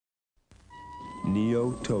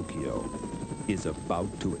Neo Tokyo is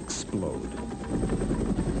about to explode.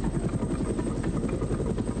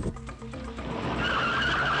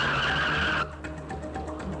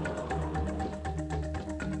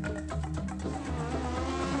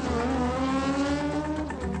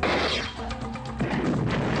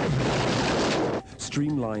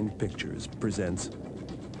 Streamline Pictures presents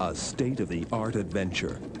a state-of-the-art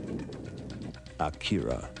adventure,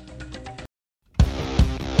 Akira.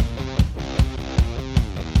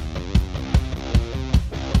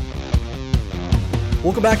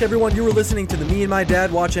 Welcome back, everyone. You were listening to the Me and My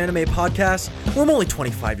Dad Watch Anime podcast. Well, I'm only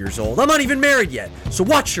 25 years old. I'm not even married yet, so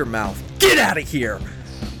watch your mouth. Get out of here.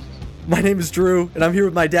 My name is Drew, and I'm here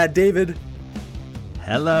with my dad, David.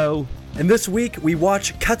 Hello. And this week, we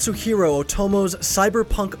watch Katsuhiro Otomo's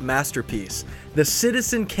cyberpunk masterpiece, the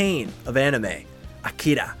Citizen Kane of anime,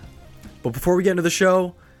 Akira. But before we get into the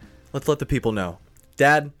show, let's let the people know.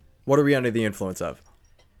 Dad, what are we under the influence of?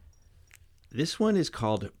 This one is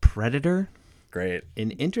called Predator. Great.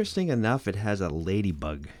 And interesting enough, it has a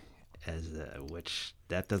ladybug, which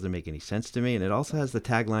that doesn't make any sense to me. And it also has the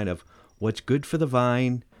tagline of, "What's good for the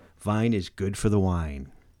vine, vine is good for the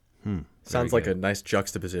wine." Sounds like a nice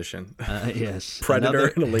juxtaposition. Yes.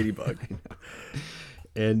 Predator and a ladybug.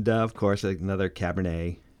 And, of course, another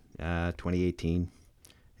Cabernet, 2018.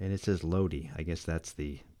 And it says Lodi. I guess that's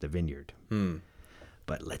the vineyard.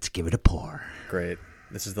 But let's give it a pour. Great.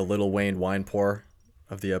 This is the Little Wayne wine pour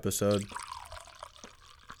of the episode.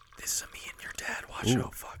 This is a Me and Your Dad Watch. Ooh,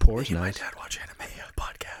 Oh, fuck. pours Me and nice. My Dad Watch Anime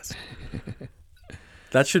podcast.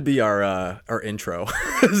 That should be our intro.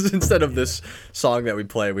 Instead of this song that we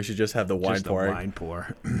play, we should just have the wine Just pouring. the wine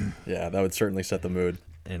pour. Yeah, that would certainly set the mood.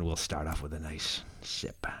 And we'll start off with a nice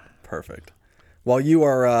sip. Perfect. While you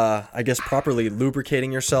are, I guess, properly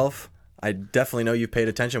lubricating yourself, I definitely know you've paid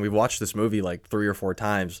attention. We've watched this movie like 3 or 4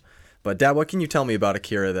 times. But, Dad, what can you tell me about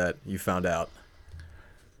Akira that you found out?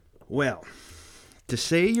 Well, to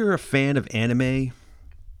say you're a fan of anime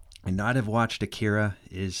and not have watched Akira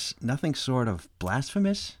is nothing sort of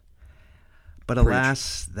blasphemous. But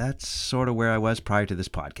alas, that's sort of where I was prior to this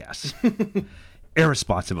podcast.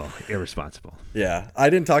 Irresponsible. Yeah, I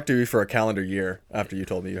didn't talk to you for a calendar year after you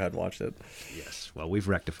told me you hadn't watched it. Yes, well, we've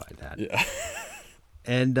rectified that. Yeah.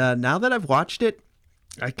 And now that I've watched it,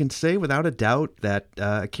 I can say without a doubt that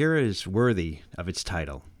Akira is worthy of its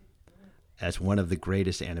title as one of the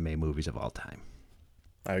greatest anime movies of all time.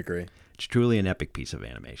 I agree. It's truly an epic piece of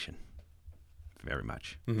animation. Very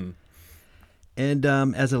much. Mm-hmm. And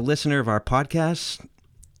as a listener of our podcast,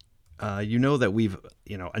 you know that we've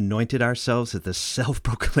anointed ourselves as the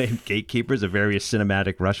self-proclaimed gatekeepers of various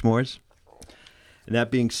cinematic Rushmores. And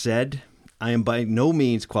that being said, I am by no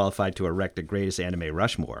means qualified to erect the greatest anime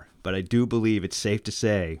Rushmore, but I do believe it's safe to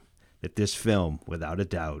say that this film, without a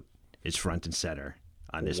doubt, is front and center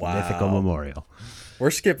on this mythical memorial.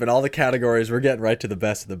 We're skipping all the categories. We're getting right to the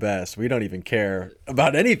best of the best. We don't even care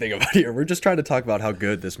about anything about here. We're just trying to talk about how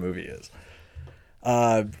good this movie is.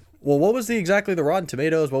 Well, what was exactly the Rotten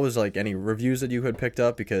Tomatoes? What was any reviews that you had picked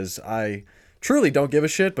up? Because I truly don't give a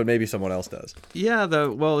shit, but maybe someone else does. Yeah,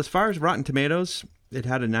 as far as Rotten Tomatoes, it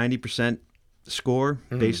had a 90% score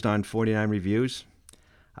based on 49 reviews.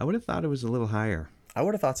 I would have thought it was a little higher. I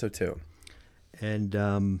would have thought so too.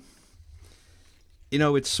 And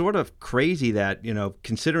it's sort of crazy that,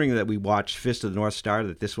 considering that we watched Fist of the North Star,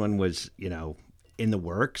 that this one was, in the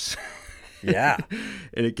works. Yeah.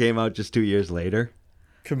 And it came out just 2 years later.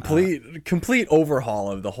 Complete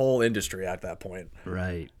overhaul of the whole industry at that point.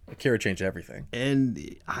 Right. Akira changed everything.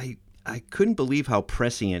 And I couldn't believe how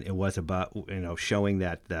prescient it was about, showing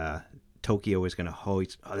that Tokyo was going to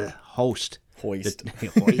hoist. Hoist.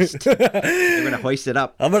 They're going to hoist it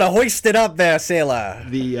up. I'm going to hoist it up there, sailor.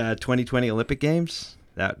 The 2020 Olympic Games,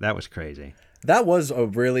 that was crazy. That was a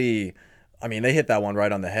really... I mean, they hit that one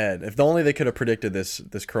right on the head. If only they could have predicted this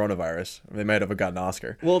coronavirus, they might have gotten an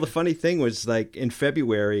Oscar. Well, the funny thing was, in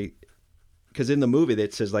February, because in the movie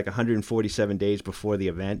it says 147 days before the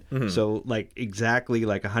event. Mm-hmm. So exactly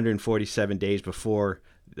 147 days before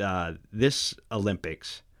this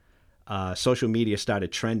Olympics, social media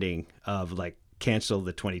started trending of cancel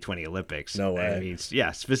the 2020 Olympics. No way. I mean,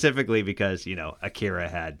 yeah, specifically because Akira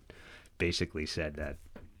had basically said that.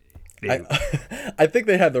 I think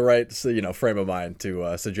they had the right, frame of mind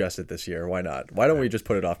to suggest it this year. Why not? Why don't we just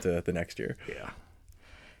put it off to the next year? Yeah.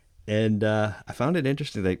 And I found it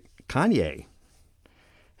interesting that Kanye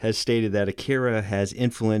has stated that Akira has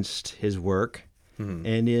influenced his work,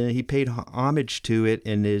 and he paid homage to it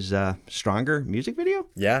in his Stronger music video.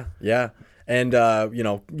 Yeah. And,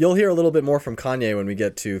 you'll hear a little bit more from Kanye when we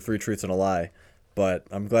get to 3 Truths and a Lie, but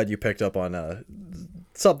I'm glad you picked up on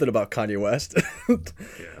something about Kanye West.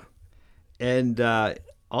 And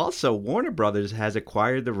also, Warner Brothers has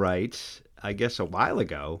acquired the rights, I guess, a while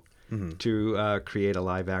ago, to create a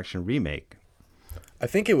live-action remake. I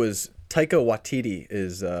think it was Taika Waititi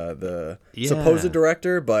is the Yeah. supposed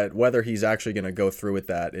director, but whether he's actually going to go through with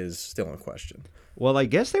that is still in question. Well, I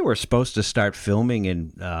guess they were supposed to start filming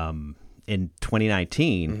in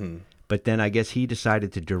 2019, but then I guess he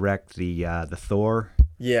decided to direct the Thor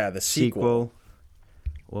Yeah, the sequel.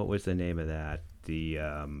 What was the name of that? The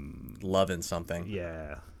Love and something.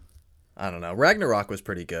 yeah. I don't know. Ragnarok was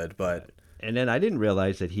pretty good, but And then I didn't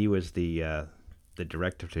realize that he was the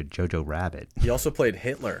director to Jojo Rabbit. he also played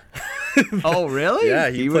Hitler. Oh, really? Yeah,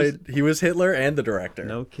 he was Hitler and the director.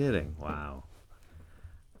 No kidding. Wow.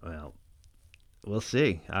 Well, we'll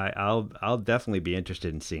see. I'll definitely be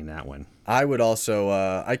interested in seeing that one. I would also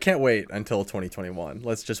I can't wait until 2021.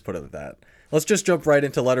 Let's just put it at that. Let's just jump right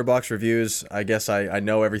into Letterboxd reviews. I guess I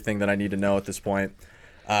know everything that I need to know at this point.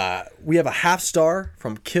 We have a half star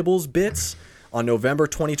from Kibbles Bits on November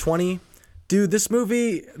 2020. Dude, this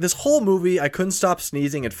whole movie, I couldn't stop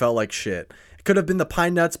sneezing. It felt like shit. It could have been the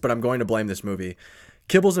pine nuts, but I'm going to blame this movie.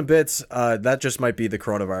 Kibbles and Bits, that just might be the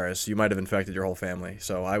coronavirus. You might have infected your whole family,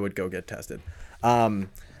 so I would go get tested.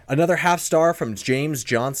 Another half star from James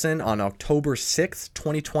Johnson on October 6th,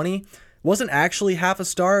 2020. Wasn't actually half a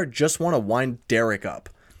star, just want to wind Derek up.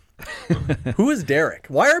 Who is Derek?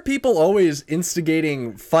 Why are people always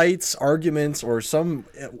instigating fights, arguments, or some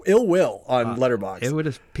ill will on Letterboxd? It would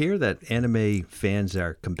appear that anime fans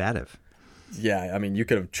are combative. Yeah, I mean, you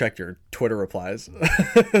could have checked your Twitter replies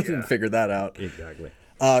and figured that out. Exactly.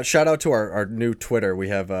 Shout out to our new Twitter. We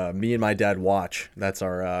have Me and My Dad Watch. That's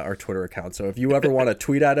our Twitter account. So if you ever want to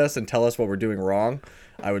tweet at us and tell us what we're doing wrong,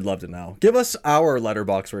 I would love to know. Give us our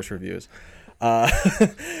Letterboxd worst reviews.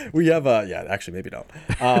 We have actually maybe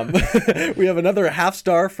don't. We have another half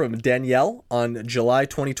star from Danielle on July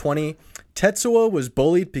 2020. Tetsuo was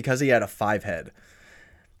bullied because he had a 5 head.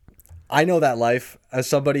 I know that life as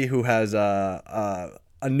somebody who has a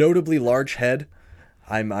notably large head.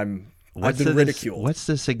 I've been ridiculed. What's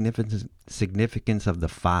the significance of the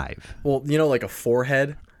 5? Well, like a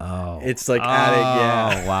forehead. Oh, it's like adding.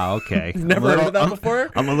 Yeah. Oh, wow. Okay. Never heard of that before?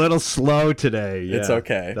 I'm a little slow today. Yeah. It's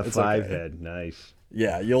okay. The it's 5 okay. head. Nice.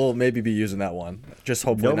 Yeah, you'll maybe be using that one. Just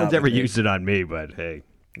hopefully no not one's ever with me. used it on me, but hey.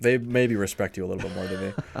 They maybe respect you a little bit more than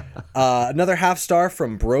me. Another half star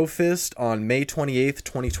from Brofist on May 28th,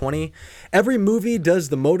 2020. Every movie does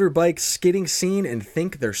the motorbike skidding scene and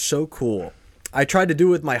think they're so cool. I tried to do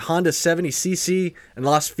it with my Honda 70cc and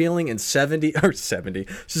lost feeling in 7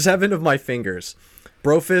 of my fingers.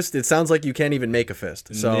 Brofist, it sounds like you can't even make a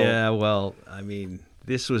fist. So yeah, well, I mean,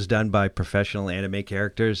 this was done by professional anime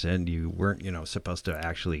characters, and you weren't, supposed to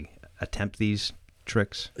actually attempt these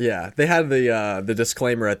tricks. Yeah, they had the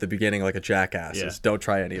disclaimer at the beginning, like a jackass. Yeah. Don't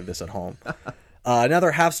try any of this at home.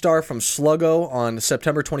 Another half star from Sluggo on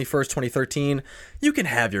September 21st, 2013. You can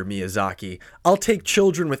have your Miyazaki. I'll take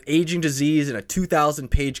children with aging disease in a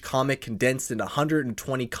 2,000-page comic condensed into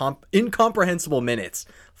 120 incomprehensible minutes.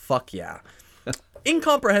 Fuck yeah.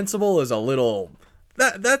 Incomprehensible is a little...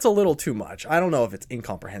 That's a little too much. I don't know if it's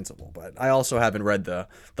incomprehensible, but I also haven't read the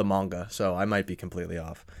manga, so I might be completely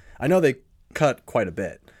off. I know they cut quite a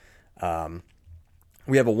bit.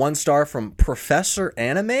 We have a 1 star from Professor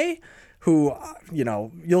Anime, who,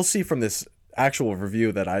 you'll see from this actual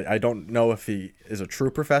review that I don't know if he is a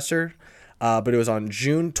true professor, but it was on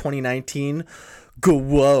June 2019.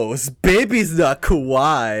 Gross. Baby's not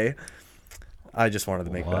kawaii. I just wanted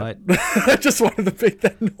to make that. I just wanted to make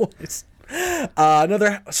that noise.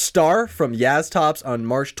 Another star from Yaztops on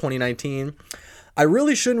March 2019. I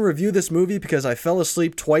really shouldn't review this movie because I fell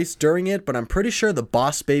asleep twice during it, but I'm pretty sure the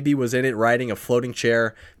boss baby was in it riding a floating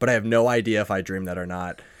chair, but I have no idea if I dreamed that or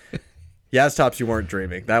not. Yaztops, you weren't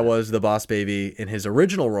dreaming. That was the boss baby in his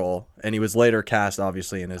original role, and he was later cast,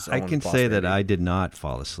 obviously, in his own I can boss say that baby. I did not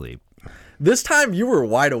fall asleep. This time you were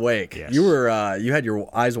wide awake. Yes. You were you had your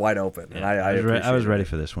eyes wide open, and I was ready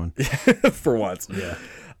for this one. for once. Yeah.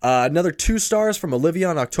 Another 2 stars from Olivia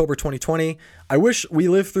on October 2020. I wish we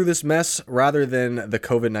lived through this mess rather than the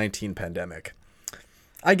COVID-19 pandemic.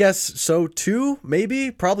 I guess so too, maybe,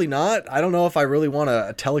 probably not. I don't know if I really want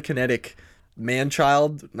a telekinetic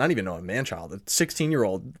man-child, not even a man-child, a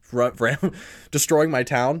 16-year-old destroying my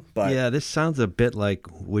town. But yeah, this sounds a bit like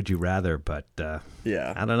Would You Rather, but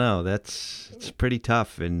yeah, I don't know. It's pretty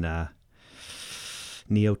tough in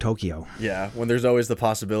Neo Tokyo. Yeah, when there's always the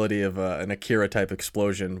possibility of an Akira-type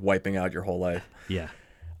explosion wiping out your whole life. Yeah.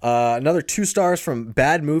 Another 2 stars from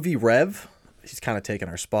Bad Movie Rev. he's kind of taken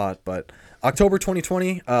our spot. But October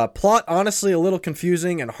 2020, plot honestly a little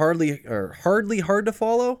confusing and hardly hard to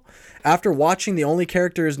follow. After watching, the only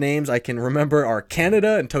characters' names I can remember are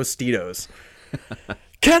Canada and Tostitos.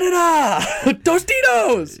 Canada!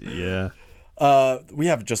 Tostitos! Yeah. We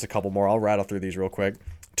have just a couple more. I'll rattle through these real quick.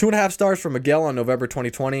 2.5 stars from Miguel on November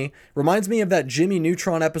 2020. Reminds me of that Jimmy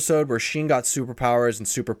Neutron episode where Sheen got superpowers and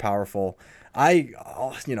super powerful.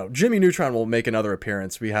 Jimmy Neutron will make another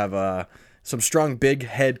appearance. We have some strong big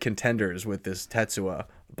head contenders with this Tetsuo,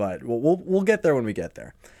 but we'll get there when we get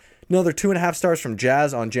there. Another 2.5 stars from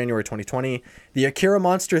Jazz on January 2020. The Akira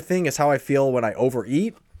monster thing is how I feel when I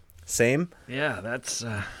overeat. Same. Yeah, that's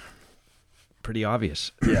pretty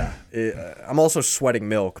obvious. Yeah. I'm also sweating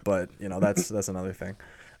milk, but that's another thing.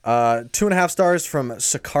 2.5 stars from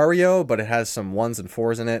Sicario, but it has some 1s and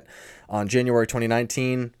 4s in it on January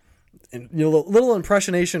 2019. And, little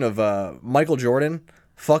impressionation of Michael Jordan.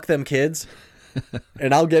 Fuck them kids.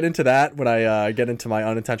 And I'll get into that when I get into my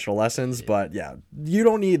unintentional lessons. But yeah, you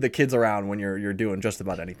don't need the kids around when you're doing just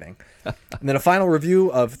about anything. And then a final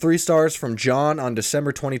review of 3 stars from John on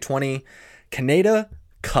December 2020. Kaneda,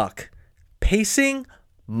 cuck. Pacing,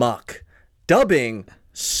 muck. Dubbing,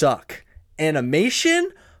 suck.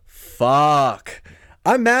 Animation, fuck.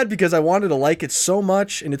 I'm mad because I wanted to like it so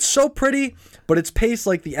much, and it's so pretty, but it's paced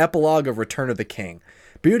like the epilogue of Return of the King.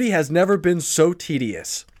 Beauty has never been so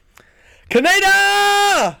tedious.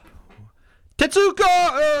 Kaneda!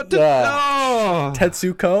 Tetsuko!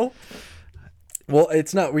 Tetsuko? Well,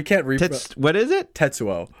 it's not. We can't read. What is it?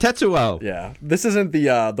 Tetsuo. Tetsuo. Yeah, this isn't the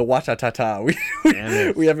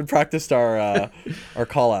Wachatata. We haven't practiced our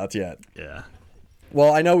call outs yet. Yeah.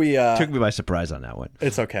 Well, I know we took me by surprise on that one.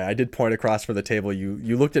 It's okay. I did point across for the table.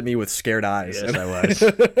 You looked at me with scared eyes. Yes, I was.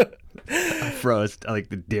 I froze like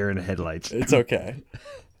the deer in the headlights. It's okay.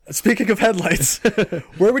 Speaking of headlights,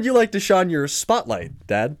 where would you like to shine your spotlight,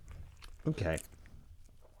 Dad? Okay.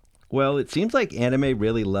 Well, it seems like anime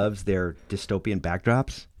really loves their dystopian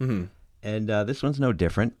backdrops. Mm-hmm. And this one's no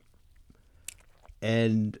different.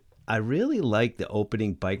 And I really like the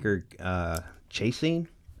opening biker chase scene.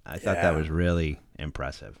 I thought that was really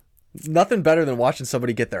impressive. Nothing better than watching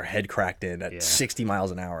somebody get their head cracked in at 60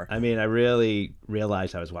 miles an hour. I mean, I really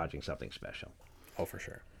realized I was watching something special. Oh, for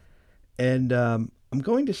sure. And I'm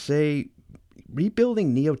going to say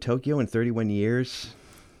rebuilding Neo Tokyo in 31 years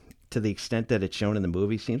to the extent that it's shown in the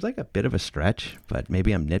movie seems like a bit of a stretch, but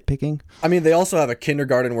maybe I'm nitpicking. I mean, they also have a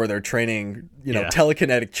kindergarten where they're training,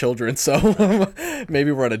 telekinetic children, so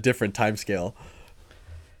maybe we're on a different time scale.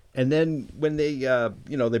 And then when they,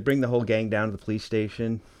 they bring the whole gang down to the police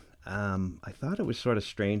station, I thought it was sort of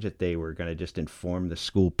strange that they were going to just inform the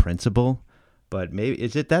school principal. But maybe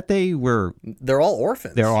is it that they're all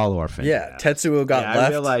orphans? They're all orphans. Yeah, Tetsuo got left. I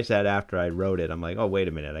realized that after I wrote it. I'm like, oh, wait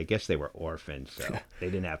a minute. I guess they were orphans, so they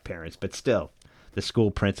didn't have parents. But still, the school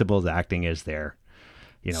principal's acting as their,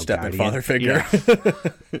 step and guardian. father figure.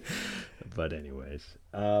 Yeah. But anyways,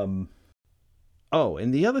 and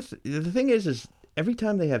the thing is every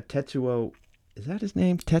time they have Tetsuo, is that his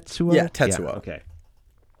name? Tetsuo? Yeah, Tetsuo. Yeah, okay.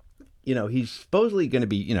 He's supposedly going to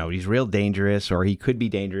be, he's real dangerous, or he could be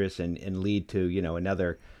dangerous and lead to,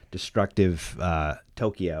 another destructive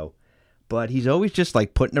Tokyo. But he's always just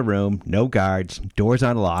like put in a room, no guards, doors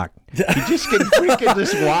unlocked. He just can freaking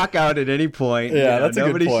just walk out at any point. Yeah, that's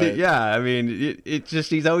a good point. I mean,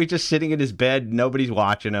 he's always just sitting in his bed. Nobody's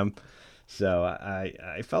watching him. So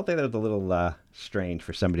I felt that was a little strange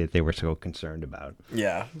for somebody that they were so concerned about.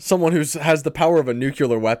 Yeah, someone who has the power of a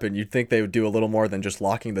nuclear weapon, you'd think they would do a little more than just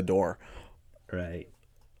locking the door. Right.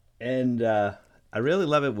 And I really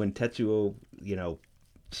love it when Tetsuo,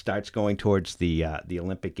 starts going towards the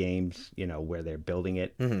Olympic Games, where they're building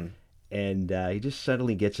it. Mm-hmm. And he just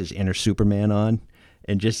suddenly gets his inner Superman on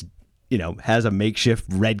and just has a makeshift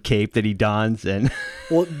red cape that he dons. And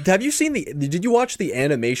well, did you watch the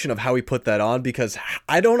animation of how he put that on? Because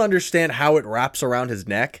I don't understand how it wraps around his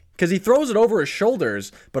neck, because he throws it over his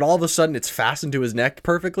shoulders, but all of a sudden it's fastened to his neck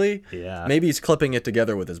perfectly. Yeah. Maybe he's clipping it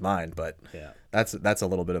together with his mind, but yeah, that's a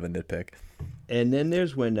little bit of a nitpick. And then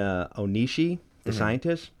there's when Onishi, the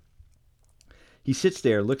scientist, he sits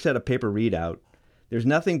there, looks at a paper readout. There's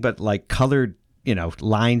nothing but like colored,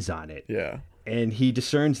 lines on it. Yeah. And he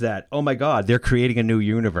discerns that, oh my God, they're creating a new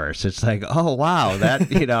universe. It's like, oh wow,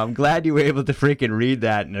 that I'm glad you were able to freaking read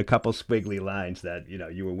that in a couple squiggly lines that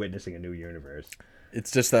you were witnessing a new universe.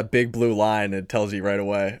 It's just that big blue line. It tells you right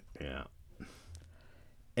away. Yeah.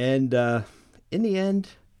 And in the end,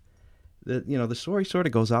 the story sort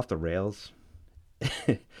of goes off the rails.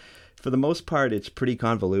 For the most part, it's pretty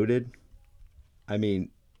convoluted. I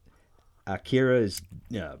mean, Akira is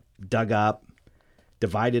dug up.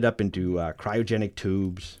 divided up into cryogenic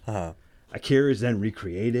tubes. Akira is then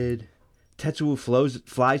recreated. Tetsuo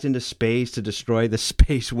flies into space to destroy the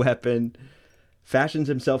space weapon, fashions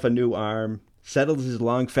himself a new arm, settles his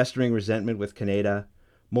long festering resentment with Kaneda,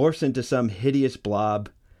 morphs into some hideous blob,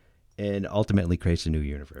 and ultimately creates a new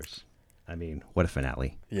universe. I mean, what a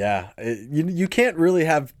finale. Yeah, you can't really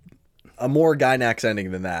have a more Gainax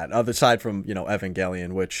ending than that, aside from,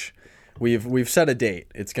 Evangelion, which we've set a date.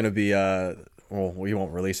 It's going to be, well, we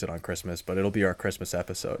won't release it on Christmas, but it'll be our Christmas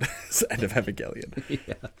episode. It's the end of Evangelion.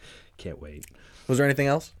 Yeah, can't wait. Was there anything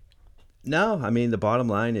else? No, I mean, the bottom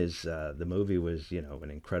line is the movie was, an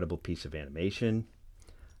incredible piece of animation.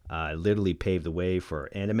 It literally paved the way for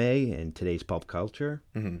anime in today's pop culture.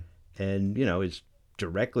 Mm-hmm. And, is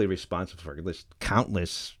directly responsible for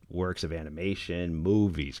countless works of animation,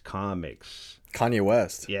 movies, comics. Kanye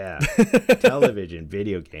West. Yeah. Television,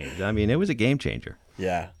 video games. I mean, it was a game changer.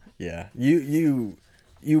 Yeah. Yeah. You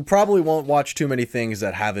probably won't watch too many things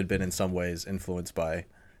that haven't been in some ways influenced by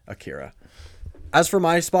Akira. As for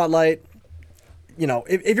my spotlight,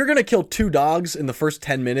 if you're going to kill 2 dogs in the first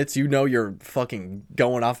 10 minutes, you're fucking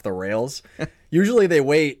going off the rails. Usually they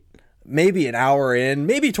wait maybe an hour in,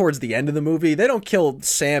 maybe towards the end of the movie. They don't kill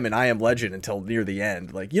Sam in I Am Legend until near the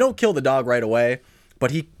end. Like, you don't kill the dog right away, but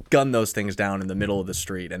he gunned those things down in the middle of the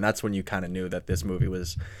street, and that's when you kind of knew that this movie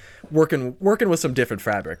was working with some different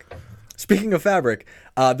fabric. Speaking of fabric,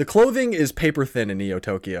 the clothing is paper thin in Neo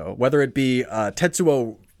Tokyo, whether it be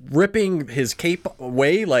Tetsuo ripping his cape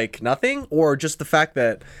away like nothing, or just the fact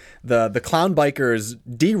that the clown bikers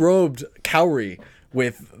derobed Kaori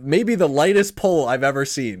with maybe the lightest pull I've ever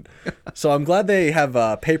seen. So I'm glad they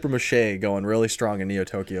have paper mache going really strong in Neo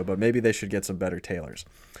Tokyo, but maybe they should get some better tailors.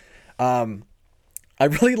 I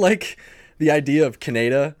really like the idea of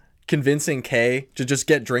Kaneda convincing Kei to just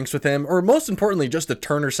get drinks with him, or most importantly, just to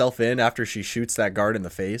turn herself in after she shoots that guard in the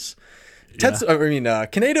face. Yeah.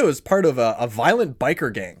 Kaneda is part of a violent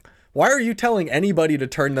biker gang. Why are you telling anybody to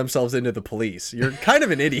turn themselves into the police? You're kind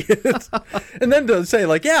of an idiot. And then to say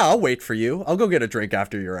like, yeah, I'll wait for you. I'll go get a drink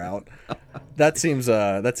after you're out. That seems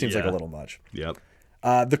like a little much. Yep.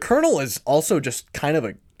 The Colonel is also just kind of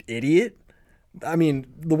an idiot. I mean,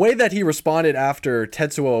 the way that he responded after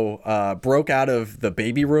Tetsuo broke out of the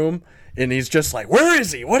baby room, and he's just like, where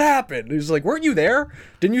is he? What happened? He's like, weren't you there?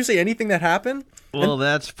 Didn't you see anything that happened? Well,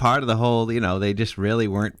 that's part of the whole, they just really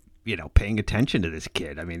weren't, paying attention to this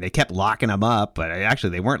kid. I mean, they kept locking him up, but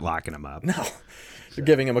actually they weren't locking him up. No, they're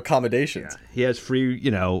giving him accommodations. Yeah. He has free,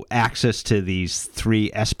 access to these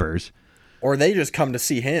 3 espers. Or they just come to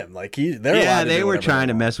see him. Like they were trying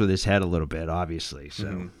to mess with his head a little bit, obviously. So.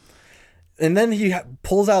 Mm-hmm. And then he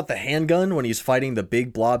pulls out the handgun when he's fighting the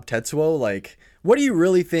big blob Tetsuo. Like, what do you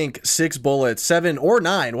really think 6 bullets, 7 or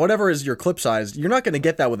 9, whatever is your clip size, you're not going to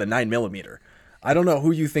get that with a 9mm. I don't know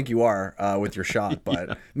who you think you are with your shot,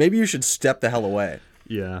 but maybe you should step the hell away.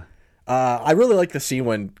 Yeah. I really like the scene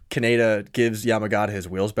when Kaneda gives Yamagata his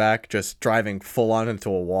wheels back, just driving full on into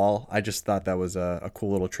a wall. I just thought that was a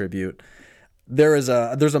cool little tribute. There's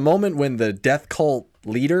a moment when the Death Cult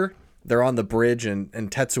leader, they're on the bridge and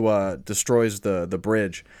Tetsuo destroys the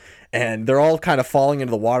bridge, and they're all kind of falling into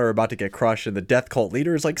the water about to get crushed, and the Death Cult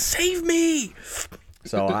leader is like, save me!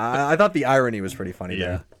 So I thought the irony was pretty funny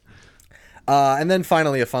there. And then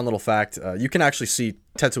finally, a fun little fact, you can actually see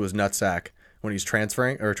Tetsuo's nutsack when he's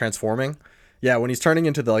transforming. Yeah, when he's turning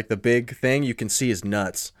into the big thing, you can see his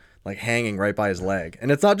nuts like hanging right by his leg.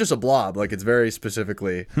 And it's not just a blob, like it's very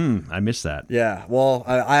specifically. I missed that. Yeah, well,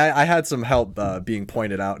 I had some help being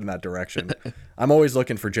pointed out in that direction. I'm always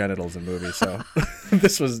looking for genitals in movies, so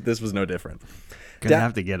this was no different. Gonna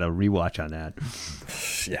have to get a rewatch on that.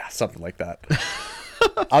 Yeah, something like that.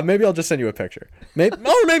 Maybe I'll just send you a picture. Maybe,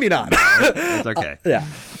 or maybe not. It's okay. Yeah.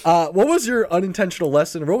 What was your unintentional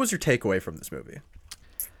lesson? Or what was your takeaway from this movie?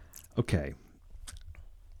 Okay.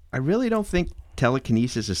 I really don't think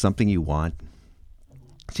telekinesis is something you want.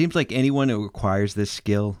 It seems like anyone who acquires this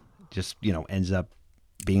skill just, ends up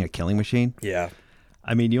being a killing machine. Yeah.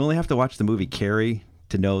 I mean, you only have to watch the movie Carrie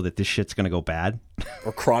to know that this shit's going to go bad.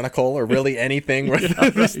 Or Chronicle, or really anything with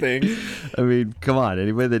this thing. I mean, come on.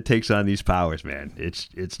 Anybody that takes on these powers, man,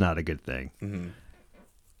 it's not a good thing. Mm-hmm.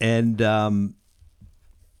 And,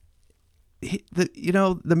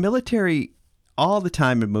 the military, all the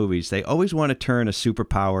time in movies, they always want to turn a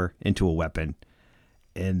superpower into a weapon,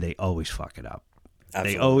 and they always fuck it up.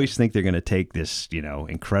 Absolutely. They always think they're going to take this,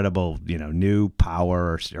 incredible, new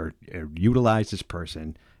power or utilize this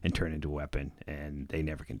person and turn it into a weapon, and they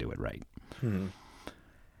never can do it right.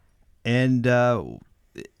 And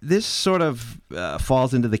this sort of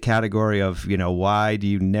falls into the category of, why do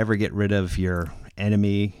you never get rid of your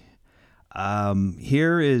enemy?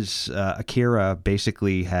 Here is Akira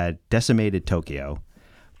basically had decimated Tokyo,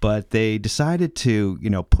 but they decided to,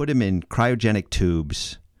 put him in cryogenic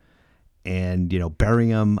tubes and, bury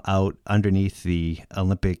him out underneath the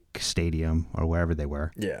Olympic Stadium or wherever they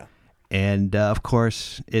were. Yeah. And, of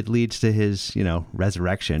course, it leads to his,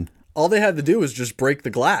 resurrection. All they had to do was just break the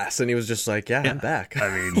glass, and he was just like, I'm back. I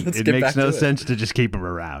mean, it makes no sense to just keep him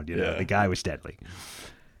around. The guy was deadly.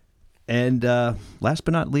 And last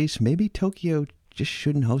but not least, maybe Tokyo just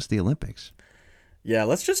shouldn't host the Olympics. Yeah,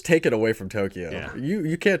 let's just take it away from Tokyo. Yeah.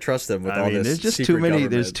 You can't trust them with all this. There's just secret too many.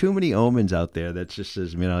 government. There's too many omens out there that just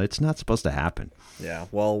says, it's not supposed to happen. Yeah,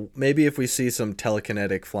 well, maybe if we see some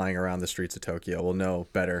telekinetic flying around the streets of Tokyo, we'll know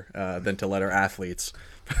better than to let our athletes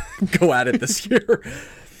go at it this year.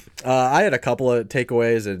 I had a couple of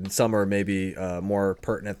takeaways, and some are maybe more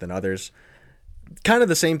pertinent than others. Kind of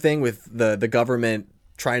the same thing with the government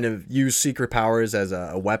trying to use secret powers as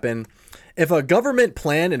a weapon. If a government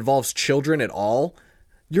plan involves children at all,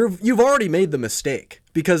 you've already made the mistake.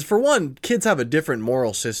 Because for one, kids have a different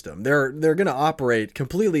moral system. They're going to operate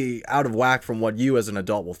completely out of whack from what you as an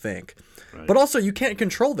adult will think. Right. But also, you can't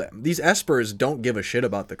control them. These espers don't give a shit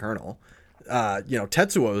about the colonel.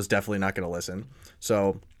 Tetsuo is definitely not going to listen.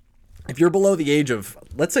 So if you're below the age of,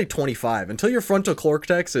 let's say 25, until your frontal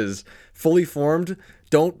cortex is fully formed,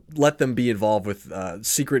 don't let them be involved with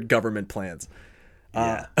secret government plans.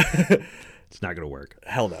 Yeah. It's not going to work.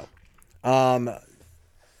 Hell no.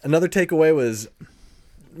 Another takeaway was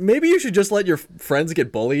maybe you should just let your friends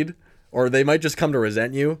get bullied, or they might just come to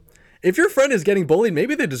resent you. If your friend is getting bullied,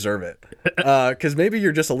 maybe they deserve it. Because maybe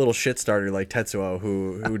you're just a little shit starter like Tetsuo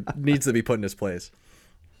who needs to be put in his place.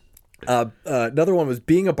 Another one was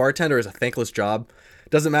being a bartender is a thankless job.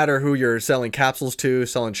 Doesn't matter who you're selling capsules to,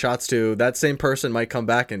 selling shots to. That same person might come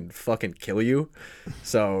back and fucking kill you.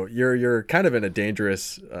 So you're kind of in a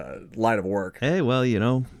dangerous line of work. Hey, well, you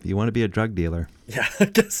want to be a drug dealer. Yeah, I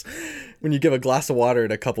guess when you give a glass of water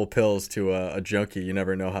and a couple pills to a junkie, you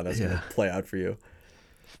never know how that's going to play out for you.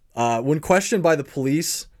 When questioned by the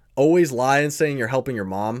police, always lie and saying you're helping your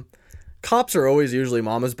mom. Cops are always usually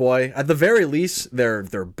mama's boy. At the very least, they're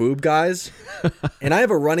boob guys. And I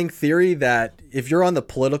have a running theory that if you're on the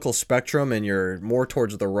political spectrum and you're more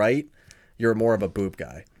towards the right, you're more of a boob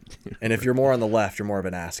guy. And if you're more on the left, you're more of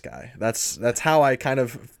an ass guy. That's how I kind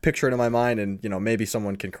of picture it in my mind. And, maybe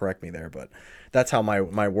someone can correct me there, but that's how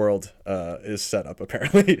my world is set up,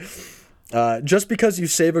 apparently. Just because you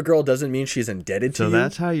save a girl doesn't mean she's indebted to you. So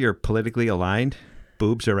that's how you're politically aligned?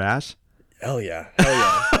 Boobs or ass? Hell yeah.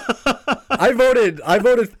 I voted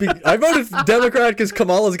Democrat because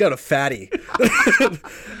Kamala's got a fatty.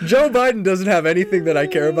 Joe Biden doesn't have anything that I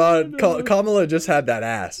care about. Kamala just had that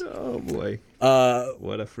ass. Oh boy.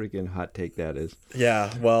 What a freaking hot take that is.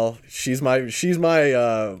 Yeah, well, she's my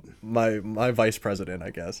vice president, I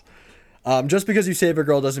guess. Just because you save a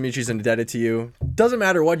girl doesn't mean she's indebted to you. Doesn't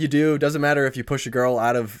matter what you do. Doesn't matter if you push a girl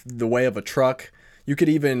out of the way of a truck. You could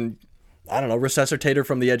even, resuscitate her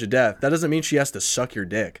from the edge of death. That doesn't mean she has to suck your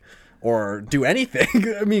dick or do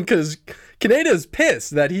anything. I mean, because Kaneda's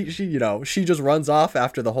pissed that she just runs off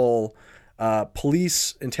after the whole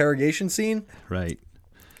police interrogation scene. Right.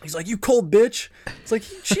 He's like, you cold bitch. It's like,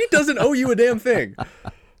 she doesn't owe you a damn thing.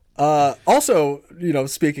 Also,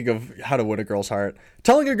 speaking of how to win a girl's heart,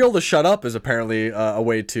 telling a girl to shut up is apparently a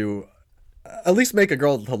way to at least make a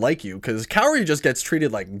girl to like you, because Kaori just gets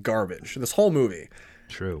treated like garbage this whole movie.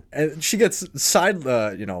 True. And she gets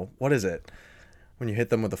what is it? When you hit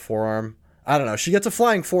them with a forearm? I don't know. She gets a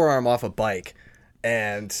flying forearm off a bike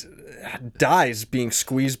and dies being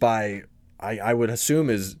squeezed by, I would assume,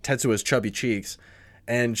 is Tetsuo's chubby cheeks.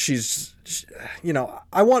 And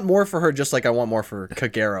I want more for her just like I want more for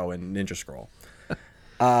Kagero and Ninja Scroll.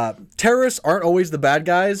 Terrorists aren't always the bad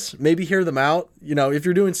guys. Maybe hear them out. If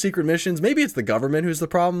you're doing secret missions, maybe it's the government who's the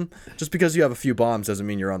problem. Just because you have a few bombs doesn't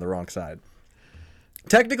mean you're on the wrong side.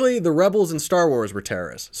 Technically, the rebels in Star Wars were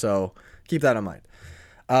terrorists, so keep that in mind.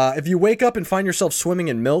 If you wake up and find yourself swimming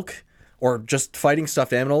in milk or just fighting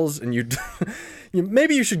stuffed animals, and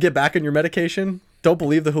maybe you should get back on your medication. Don't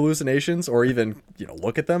believe the hallucinations or even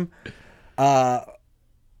look at them.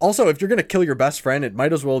 Also, if you're going to kill your best friend, it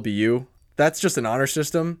might as well be you. That's just an honor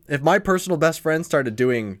system. If my personal best friend started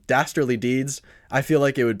doing dastardly deeds, I feel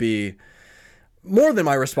like it would be more than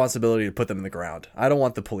my responsibility to put them in the ground. I don't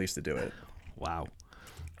want the police to do it. Wow.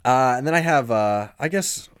 And then I have, I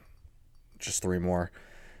guess, just 3 more.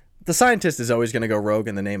 The scientist is always going to go rogue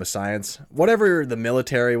in the name of science. Whatever the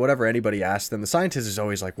military, whatever anybody asks them, the scientist is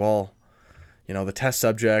always like, well, the test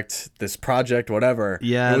subject, this project, whatever.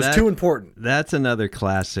 Yeah, it was too important. That's another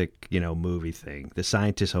classic, movie thing. The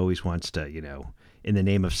scientist always wants to, in the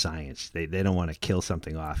name of science. They don't want to kill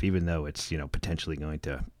something off, even though it's, potentially going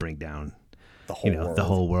to bring down The whole world. the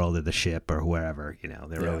whole world of the ship or whoever.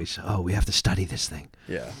 They're always, we have to study this thing.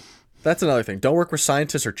 Yeah. That's another thing. Don't work with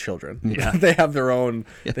scientists or children. Yeah. They have their own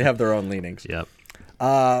leanings. Yep.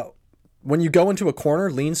 When you go into a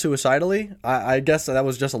corner, lean suicidally. I guess that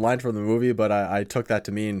was just a line from the movie, but I took that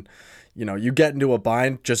to mean, you get into a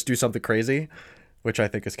bind, just do something crazy, which I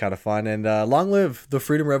think is kind of fun. And long live the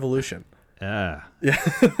Freedom Revolution. Yeah.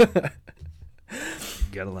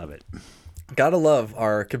 Gotta love it. Gotta love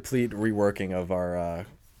our complete reworking of our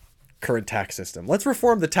current tax system. Let's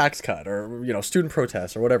reform the tax cut or, student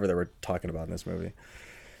protests or whatever they were talking about in this movie.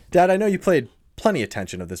 Dad, I know you played plenty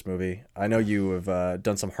attention of this movie. I know you have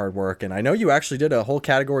done some hard work, and I know you actually did a whole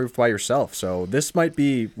category by yourself, so this might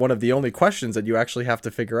be one of the only questions that you actually have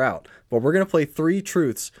to figure out. But we're going to play 3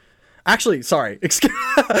 truths. Actually, sorry.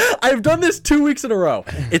 I've done this 2 weeks in a row.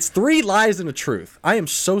 It's 3 lies and a truth. I am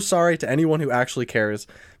so sorry to anyone who actually cares,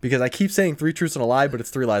 because I keep saying 3 truths and a lie, but it's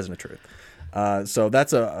 3 lies and a truth. So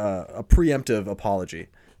that's a preemptive apology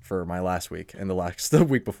for my last week and the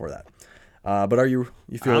week before that. But you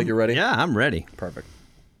feel like you're ready? Yeah, I'm ready. Perfect.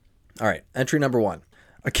 All right. Entry number 1.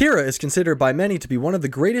 Akira is considered by many to be one of the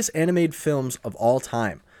greatest animated films of all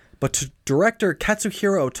time. But to director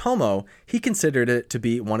Katsuhiro Otomo, he considered it to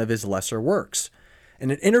be one of his lesser works.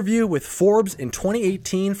 In an interview with Forbes in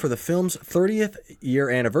 2018 for the film's 30th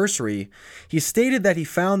year anniversary, he stated that he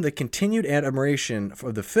found the continued admiration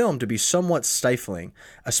for the film to be somewhat stifling,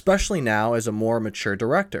 especially now as a more mature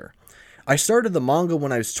director. I started the manga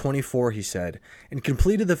when I was 24, he said, and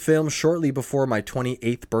completed the film shortly before my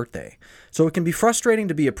 28th birthday. So it can be frustrating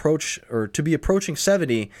to be approaching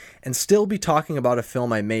 70 and still be talking about a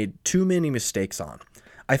film I made too many mistakes on.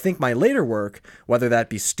 I think my later work, whether that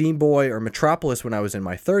be Steam Boy or Metropolis when I was in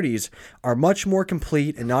my 30s, are much more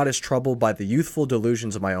complete and not as troubled by the youthful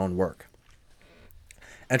delusions of my own work.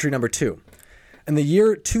 Entry number 2. In the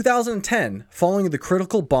year 2010, following the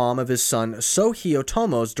critical bomb of his son Sohei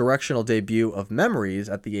Otomo's directional debut of Memories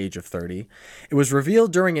at the age of 30, it was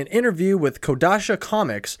revealed during an interview with Kodansha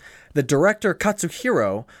Comics that director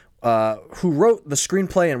Katsuhiro, who wrote the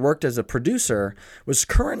screenplay and worked as a producer, was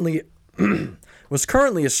currently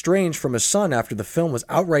estranged from his son after the film was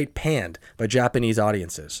outright panned by Japanese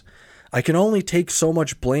audiences. I can only take so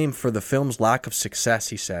much blame for the film's lack of success,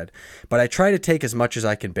 he said, but I try to take as much as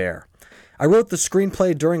I can bear. I wrote the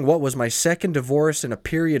screenplay during what was my second divorce and a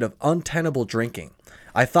period of untenable drinking.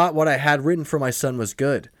 I thought what I had written for my son was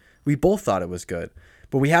good. We both thought it was good,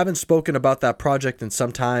 but we haven't spoken about that project in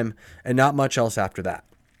some time and not much else after that.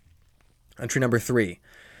 Entry number 3.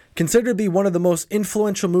 Considered to be one of the most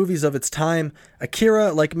influential movies of its time,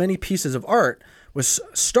 Akira, like many pieces of art, was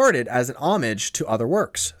started as an homage to other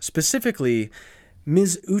works, specifically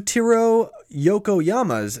Mizuhiro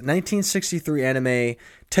Yokoyama's 1963 anime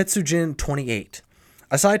Tetsujin 28.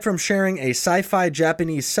 Aside from sharing a sci-fi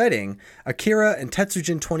Japanese setting, Akira and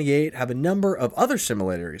Tetsujin 28 have a number of other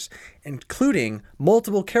similarities, including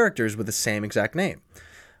multiple characters with the same exact name.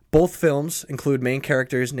 Both films include main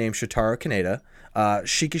characters named Shotaro Kaneda,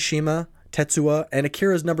 Shikishima, Tetsuya, and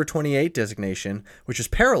Akira's number 28 designation, which is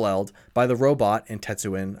paralleled by the robot in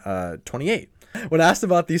Tetsujin 28. When asked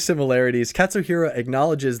about these similarities, Katsuhiro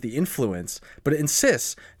acknowledges the influence, but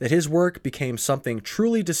insists that his work became something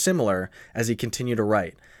truly dissimilar as he continued to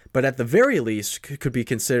write, but at the very least could be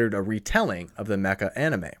considered a retelling of the mecha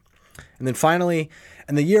anime. And then finally,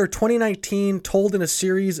 in the year 2019, told in a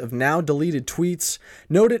series of now deleted tweets,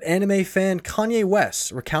 noted anime fan Kanye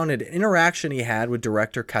West recounted an interaction he had with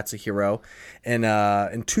director Katsuhiro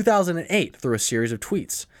in 2008 through a series of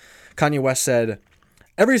tweets. Kanye West said,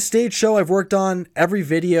 "Every stage show I've worked on, every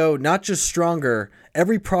video, not just Stronger,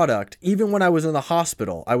 every product, even when I was in the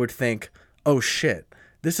hospital, I would think, oh shit,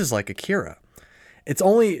 this is like Akira.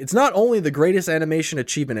 It's not only the greatest animation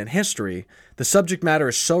achievement in history, the subject matter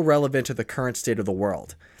is so relevant to the current state of the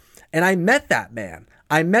world. And I met that man.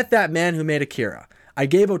 I met that man who made Akira. I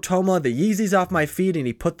gave Otomo the Yeezys off my feet and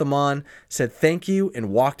he put them on, said thank you,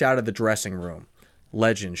 and walked out of the dressing room.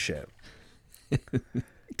 Legend shit."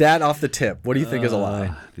 Dad, off the tip, what do you think is a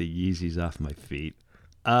lie? The Yeezys off my feet.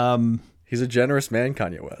 He's a generous man,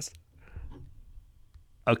 Kanye West.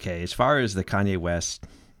 Okay, as far as the Kanye West,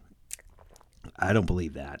 I don't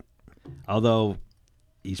believe that. Although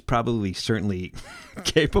he's probably certainly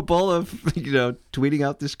capable of, tweeting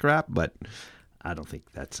out this crap, but I don't think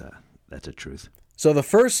that's a truth. So the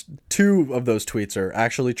first 2 of those tweets are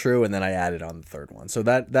actually true, and then I added on the third one. So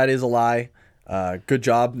that is a lie. Good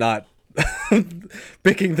job not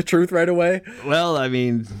picking the truth right away. Well, I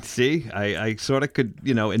mean, see, I sort of could,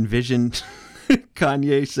 envision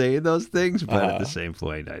Kanye saying those things, but at the same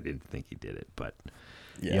point, I didn't think he did it. But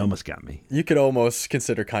Yeah. you almost got me. You could almost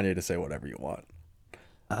consider Kanye to say whatever you want.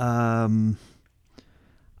 I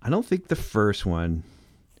don't think the first one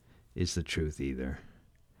is the truth either.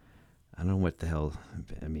 I don't know what the hell.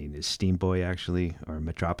 I mean, is Steamboy actually, or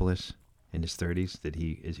Metropolis in his 30s?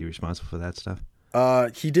 Is he responsible for that stuff?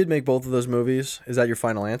 He did make both of those movies. Is that your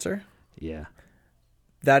final answer? Yeah.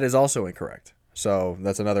 That is also incorrect. So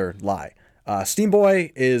that's another lie.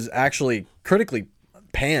 Steamboy is actually critically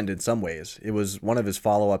panned in some ways. It was one of his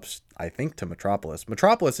follow-ups, I think, to Metropolis.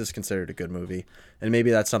 Metropolis is considered a good movie, and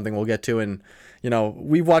maybe that's something we'll get to. And,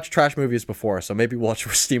 we've watched trash movies before, so maybe we'll watch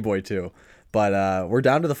Steamboy too. But we're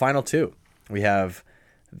down to the final two. We have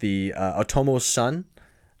the Otomo's Son,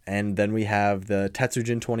 and then we have the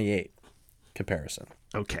Tetsujin 28 comparison.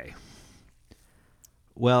 Okay.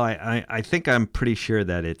 Well, I think I'm pretty sure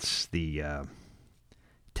that it's the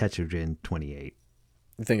Tetsujin 28.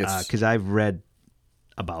 I think it's... Because I've read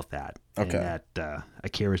about that. Okay. And that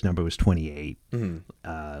Akira's number was 28,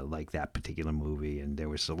 like that particular movie. And there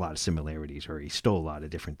was a lot of similarities, or he stole a lot of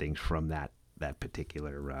different things from that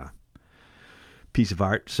particular piece of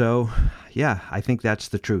art. So, yeah, I think that's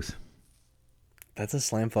the truth. That's a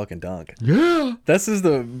slam fucking dunk. Yeah. This is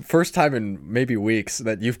the first time in maybe weeks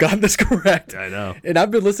that you've gotten this correct. I know. And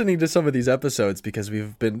I've been listening to some of these episodes because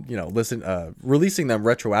we've been, releasing them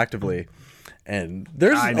retroactively. And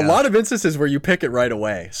there's a lot of instances where you pick it right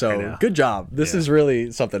away. So good job. This is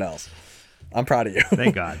really something else. I'm proud of you.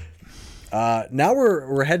 Thank God. Now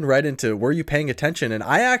we're heading right into were you paying attention? And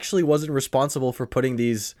I actually wasn't responsible for putting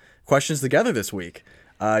these questions together this week.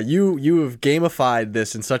 You have gamified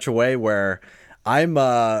this in such a way where I'm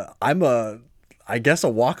I guess a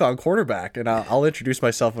walk-on quarterback, and I'll introduce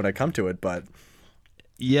myself when I come to it. But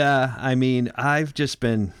yeah, I mean, I've just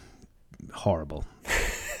been horrible.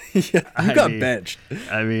 Yeah, you got benched.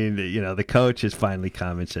 I mean, the coach has finally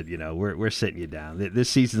come and said, we're sitting you down. This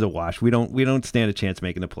season's a wash. We don't stand a chance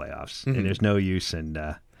making the playoffs, and there's no use in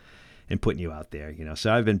putting you out there.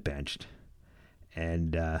 So I've been benched,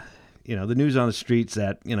 and the news on the streets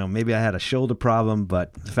that maybe I had a shoulder problem,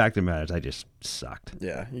 but the fact of the matter is I just sucked.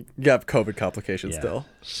 Yeah, you got COVID complications still.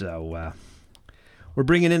 So we're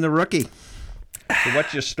bringing in the rookie. So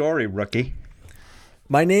what's your story, rookie?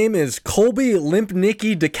 My name is Colby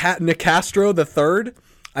Limpnicki Nicastro III.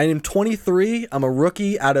 I am 23. I'm a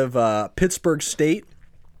rookie out of Pittsburgh State.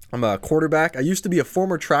 I'm a quarterback. I used to be a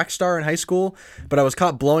former track star in high school, but I was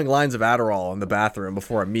caught blowing lines of Adderall in the bathroom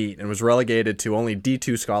before a meet and was relegated to only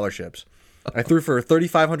D2 scholarships. I threw for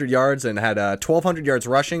 3,500 yards and had 1,200 yards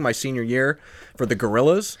rushing my senior year for the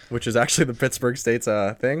Gorillas, which is actually the Pittsburgh State's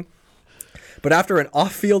thing. But after an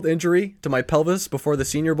off-field injury to my pelvis before the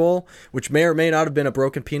Senior Bowl, which may or may not have been a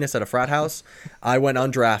broken penis at a frat house, I went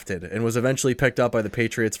undrafted and was eventually picked up by the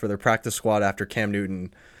Patriots for their practice squad after Cam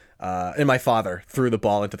Newton and my father threw the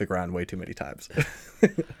ball into the ground way too many times.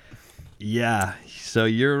 Yeah, so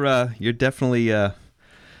you're definitely I'm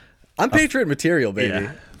Patriot material, baby.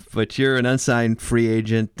 Yeah, but you're an unsigned free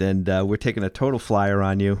agent, and we're taking a total flyer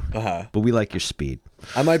on you. But we like your speed.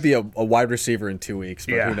 I might be a wide receiver in 2 weeks,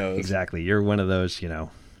 but who knows? Exactly. You're one of those,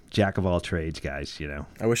 jack of all trades guys.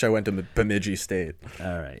 I wish I went to Bemidji State.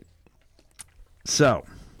 All right. So,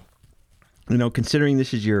 considering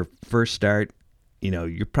this is your first start,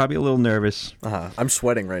 you're probably a little nervous. I'm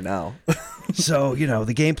sweating right now. So,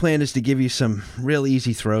 the game plan is to give you some real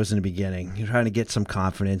easy throws in the beginning. You're trying to get some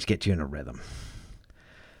confidence, get you in a rhythm.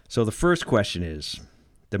 So the first question is,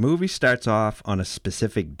 the movie starts off on a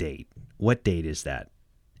specific date. What date is that?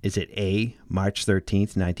 Is it A, March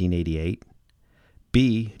 13th, 1988,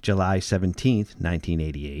 B, July 17th,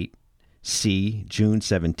 1988, C, June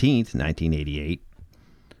 17th, 1988,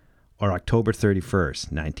 or October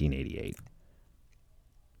 31st, 1988?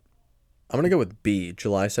 I'm going to go with B,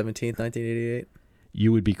 July 17th, 1988.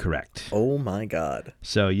 You would be correct. Oh, my God.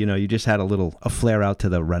 So, you just had a flare out to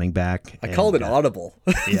the running back. I called it audible.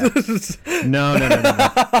 Yeah. No.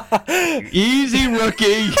 Easy,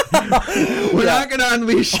 rookie. We're not going to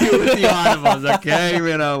unleash you with the audibles, okay?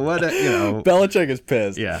 Belichick is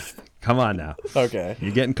pissed. Yeah. Come on now. Okay.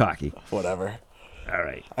 You're getting cocky. Whatever. All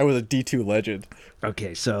right. I was a D2 legend.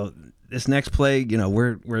 Okay, so this next play,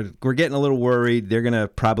 we're getting a little worried. They're going to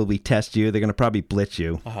probably test you. They're going to probably blitz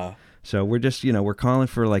you. So we're just, we're calling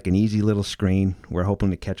for like an easy little screen. We're hoping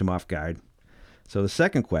to catch them off guard. So the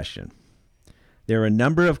second question. There are a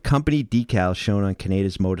number of company decals shown on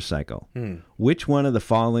Kaneda's motorcycle. Which one of the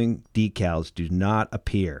following decals do not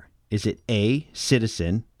appear? Is it A,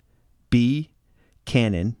 Citizen, B,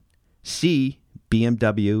 Canon, C,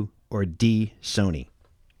 BMW, or D, Sony?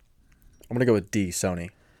 I'm going to go with D, Sony.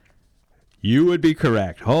 You would be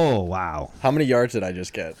correct. Oh, wow. How many yards did I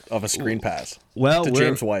just get of a screen pass? Well, to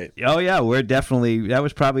James White. Oh, yeah, we're definitely, that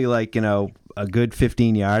was probably like, a good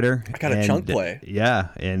 15-yarder. I got a chunk play. Yeah,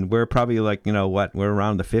 and we're probably like, we're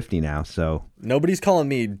around the 50 now, so. Nobody's calling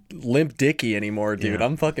me Limp Dicky anymore, dude. Yeah.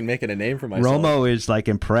 I'm fucking making a name for myself. Romo is like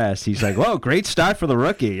impressed. He's like, whoa, great start for the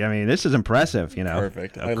rookie. I mean, this is impressive,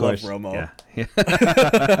 Perfect. I love Romo. Yeah.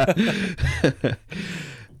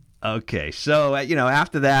 Okay, so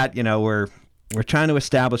after that, we're trying to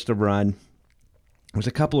establish the run. There's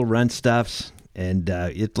a couple of run stuffs, and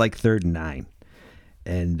it's like 3rd and 9,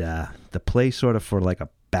 and the play sort of for like a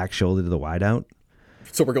back shoulder to the wideout.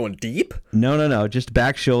 So we're going deep? No, just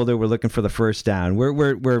back shoulder. We're looking for the first down.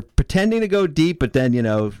 We're pretending to go deep, but then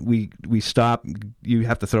we stop. You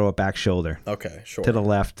have to throw a back shoulder. Okay, sure. To the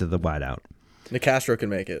left to the wideout. Nicastro can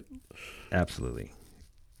make it. Absolutely.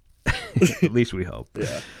 At least we hope.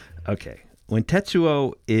 Yeah. Okay. When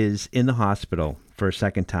Tetsuo is in the hospital for a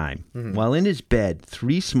second time, while in his bed,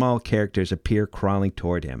 3 small characters appear crawling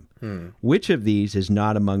toward him. Which of these is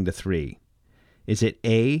not among the 3? Is it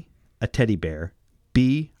A, a teddy bear,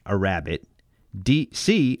 B, a rabbit,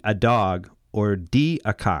 C, a dog, or D,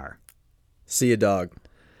 a car? C, a dog.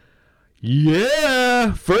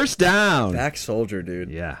 Yeah, first down. Back soldier,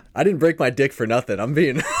 dude. Yeah. I didn't break my dick for nothing. I'm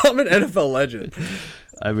an NFL legend.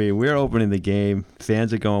 I mean, we're opening the game.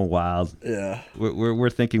 Fans are going wild. Yeah.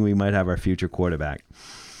 We're thinking we might have our future quarterback.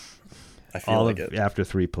 I feel like it. After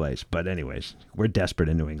 3 plays. But anyways, we're desperate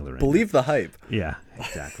in New England right Believe the hype. Yeah,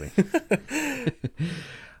 exactly.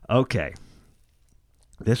 Okay.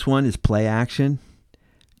 This one is play action.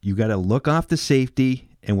 You got to look off the safety,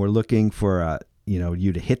 and we're looking for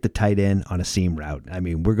you to hit the tight end on a seam route. I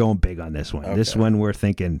mean, we're going big on this one. Okay. This one we're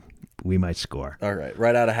thinking we might score. All right.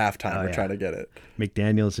 Right out of halftime, we're trying to get it.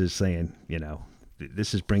 McDaniels is saying,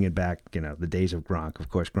 this is bringing back, the days of Gronk. Of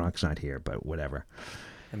course, Gronk's not here, but whatever.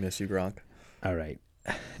 I miss you, Gronk. All right.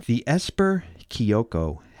 The Esper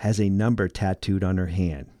Kyoko has a number tattooed on her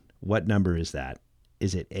hand. What number is that?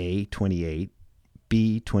 Is it A, 28,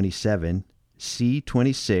 B, 27, C,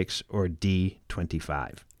 26, or D,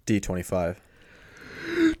 25? D, 25.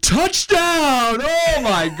 Touchdown! Oh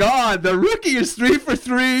my God! The rookie is 3 for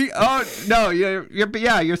 3. Oh no,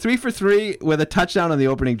 you're 3 for 3 with a touchdown on the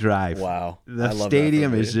opening drive. Wow! The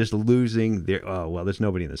stadium is just losing their. Oh well, there's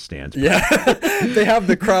nobody in the stands. Yeah, they have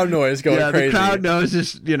the crowd noise going crazy. The crowd noise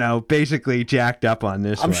is basically jacked up on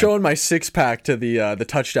this. I'm showing my 6-pack to the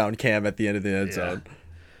touchdown cam at the end of the end zone.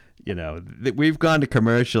 We've gone to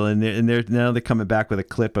commercial, and they're coming back with a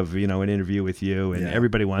clip of an interview with you, and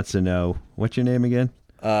everybody wants to know what's your name again.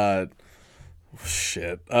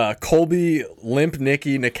 Colby Limp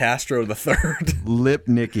Nicky Nicastro III. Lip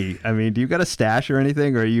Nicky. I mean, do you got a stash or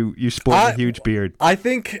anything, or you sport a huge beard? I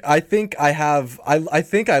think I have. I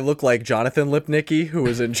think I look like Jonathan Lipnicki, who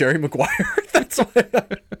was in Jerry Maguire.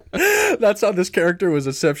 That's how this character was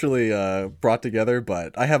exceptionally brought together.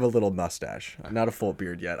 But I have a little mustache, not a full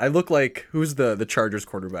beard yet. I look like who's the Chargers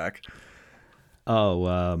quarterback?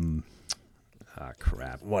 Oh,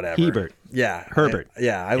 crap. Whatever. Hebert. Yeah. Herbert.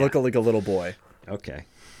 I look like a little boy. Okay.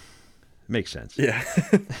 Makes sense. Yeah.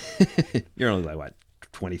 You're only like, what,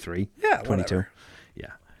 23? Yeah, 22? whatever.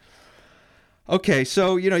 Yeah. Okay,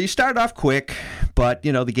 so, you started off quick, but,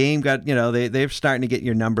 the game got, they're starting to get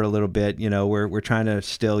your number a little bit. We're trying to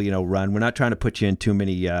still, run. We're not trying to put you in too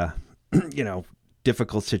many,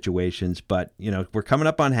 difficult situations, but, we're coming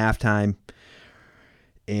up on halftime.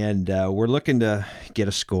 And we're looking to get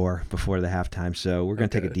a score before the halftime, so we're going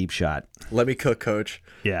to take a deep shot. Let me cook, Coach.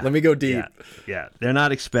 Yeah, let me go deep. Yeah. They're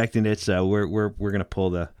not expecting it, so we're going to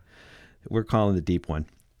pull we're calling the deep one.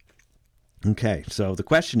 Okay, so the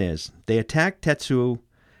question is: they attack Tetsuo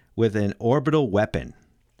with an orbital weapon.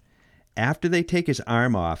 After they take his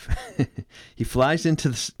arm off, he flies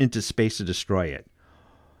into space to destroy it.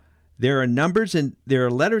 There are letters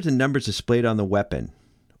and numbers displayed on the weapon.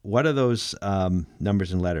 What are those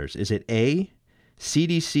numbers and letters? Is it A,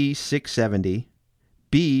 CDC 670,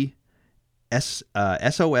 B,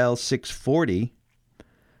 SOL 640,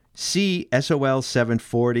 C, SOL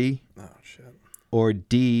 740, or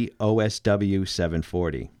D, OSW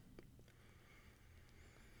 740?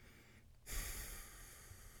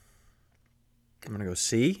 I'm going to go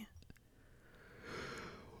C.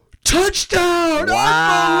 Touchdown!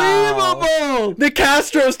 Wow. Unbelievable!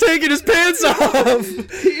 Nicastro's taking his pants off.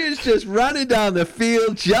 He is just running down the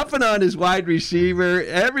field, jumping on his wide receiver.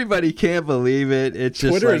 Everybody can't believe it. It's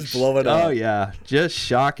just Twitter is blowing up. Oh yeah, just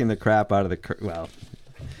shocking the crap out of the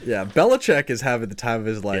Yeah, Belichick is having the time of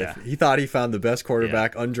his life. Yeah. He thought he found the best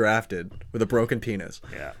quarterback undrafted with a broken penis.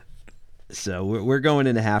 Yeah. So we're going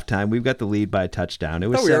into halftime. We've got the lead by a touchdown. It I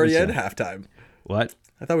was thought we already had 7-7. halftime. What?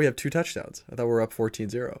 I thought we have 2 touchdowns. I thought we were up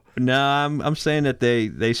 14-0. No, I'm saying that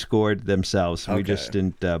they scored themselves. We Okay. just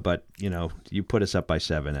didn't. But you put us up by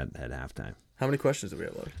 7 at halftime. How many questions do we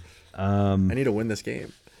have left? I need to win this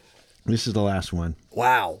game. This is the last one.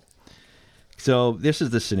 Wow. So this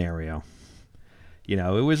is the scenario. It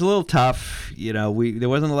was a little tough. There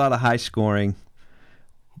wasn't a lot of high scoring.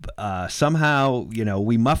 Somehow,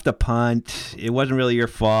 we muffed a punt. It wasn't really your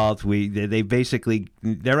fault.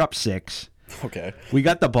 They're up 6. Okay. We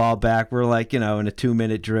got the ball back. We're like, in a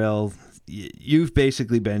 2-minute drill. You've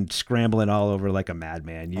basically been scrambling all over like a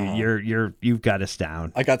madman. You've got us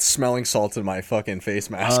down. I got smelling salts in my fucking face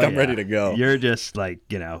mask. I'm ready to go. You're just like,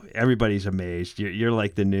 everybody's amazed. You're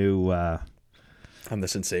like the new. I'm the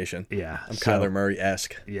sensation. Yeah, I'm Kyler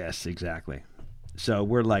Murray-esque. Yes, exactly. So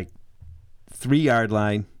we're like 3-yard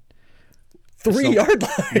line. 3-yard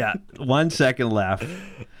line. Yeah, 1 second left.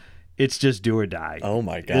 It's just do or die. Oh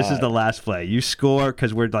my god. This is the last play. You score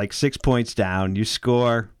because we're like 6 points down. You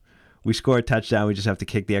score. We score a touchdown. We just have to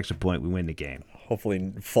kick the extra point. We win the game.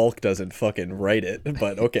 Hopefully Falk doesn't fucking write it,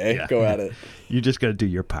 but okay, Yeah. go at it. You just got to do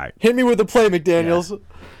your part. Hit me with the play, McDaniels.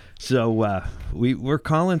 So we're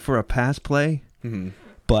calling for a pass play,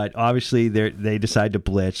 but obviously they decide to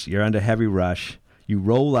blitz. You're under heavy rush. You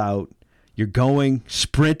roll out. You're going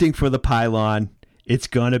sprinting for the pylon. It's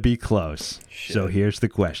gonna be close. Shit. So here's the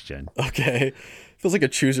question. Okay. Feels like a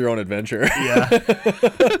choose your own adventure. Yeah.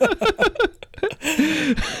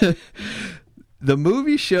 The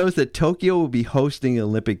movie shows that Tokyo will be hosting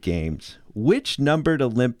Olympic Games. Which numbered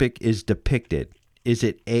Olympic is depicted? Is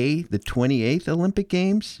it A, the 28th Olympic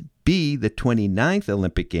Games, B, the 29th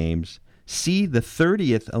Olympic Games, C, the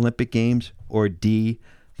 30th Olympic Games, or D,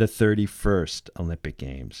 the 31st Olympic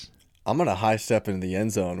Games? I'm gonna high step into the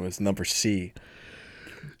end zone with number C.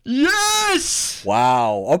 Yes!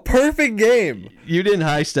 Wow, a perfect game. You didn't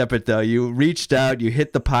high step it though. You reached out, you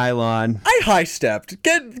hit the pylon. I high stepped.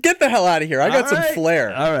 Get the hell out of here. I got All some right.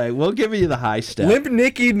 flair. All right, we'll give you the high step. Limp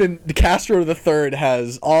Nicky Castro III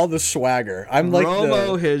has all the swagger. I'm like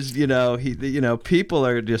Romo has, people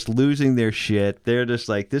are just losing their shit. They're just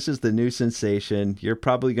like, this is the new sensation. You're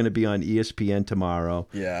probably going to be on ESPN tomorrow.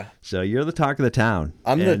 Yeah. So you're the talk of the town.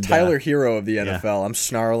 I'm the And, Tyler Hero of the NFL. I'm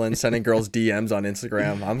snarling, sending girls DMs on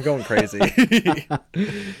Instagram. I'm going crazy.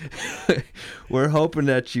 We're hoping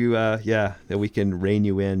that that we can rein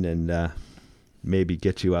you in and maybe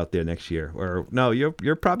get you out there next year. Or no,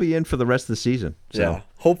 you're probably in for the rest of the season. So. Yeah.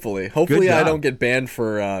 Hopefully I job. don't get banned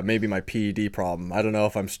for maybe my PED problem. I don't know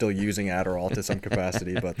if I'm still using Adderall to some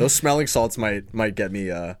capacity, but those smelling salts might get me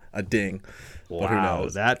a ding. But who Wow,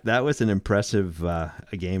 knows? that was an impressive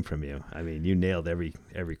game from you. I mean, you nailed every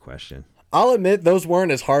question. I'll admit those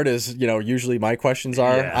weren't as hard as usually my questions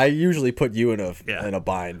are. Yeah. I usually put you in a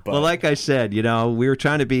bind. But Well, like I said, we were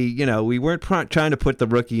trying to be, we weren't trying to put the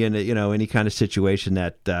rookie in, any kind of situation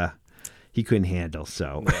that he couldn't handle.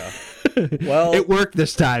 So well, it worked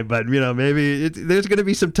this time, but maybe there's going to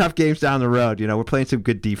be some tough games down the road. We're playing some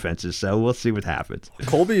good defenses, so we'll see what happens.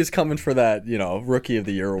 Colby is coming for that Rookie of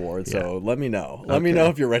the Year award. So let me know. Let me know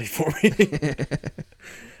if you're ready for me.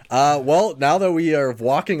 Well, now that we are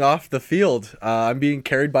walking off the field, I'm being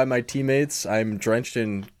carried by my teammates. I'm drenched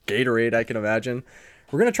in Gatorade, I can imagine.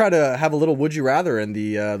 We're going to try to have a little would you rather in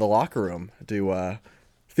the locker room to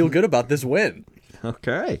feel good about this win.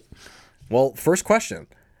 Okay. Well, first question.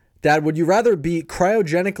 Dad, would you rather be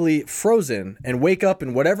cryogenically frozen and wake up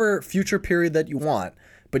in whatever future period that you want,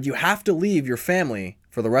 but you have to leave your family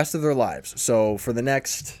for the rest of their lives? So for the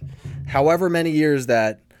next however many years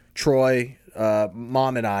that Troy,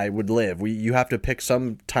 Mom, and I would live, you have to pick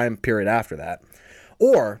some time period after that.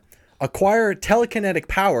 Or acquire telekinetic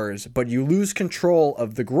powers, but you lose control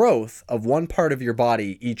of the growth of one part of your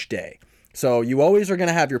body each day. So you always are going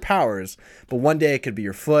to have your powers, but one day it could be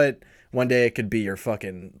your foot, one day it could be your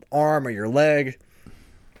fucking arm or your leg.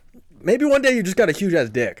 Maybe one day you just got a huge ass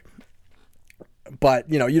dick.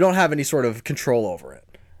 But, you don't have any sort of control over it.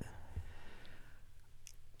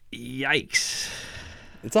 Yikes.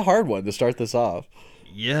 It's a hard one to start this off.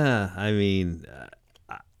 Yeah, I mean,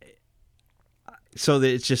 so that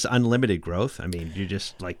it's just unlimited growth. I mean, you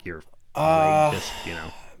just like your Let's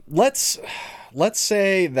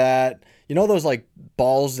say that those like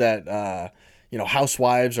balls that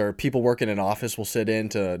housewives or people working in an office will sit in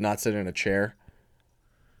to not sit in a chair.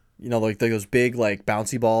 Like those big like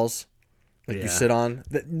bouncy balls like you sit on.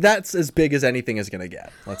 That's as big as anything is gonna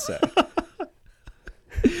get. Let's say.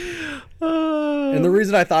 And the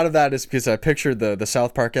reason I thought of that is because I pictured the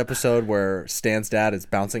South Park episode where Stan's dad is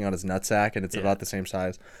bouncing on his nutsack and it's about the same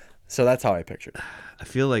size. So that's how I pictured it. I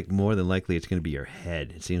feel like more than likely it's going to be your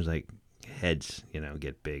head. It seems like heads,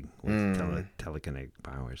 get big with telekinetic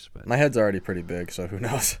powers. But My head's already pretty big, so who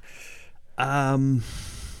knows? Well,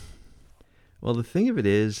 the thing of it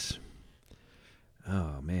is,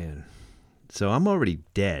 oh man, so I'm already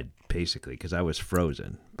dead basically because I was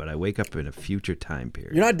frozen, but I wake up in a future time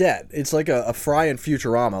period. You're not dead. It's like a fry in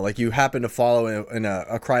Futurama. Like you happen to follow in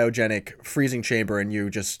a cryogenic freezing chamber and you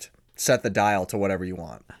just set the dial to whatever you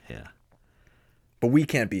want. Yeah. But we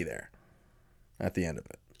can't be there at the end of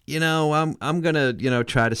it. I'm gonna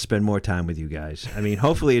try to spend more time with you guys. I mean,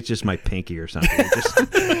 hopefully it's just my pinky or something. It just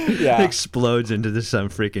explodes into some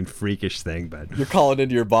freaking freakish thing. But you're calling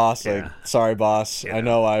into your boss, like, sorry, boss. I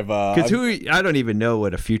know because I don't even know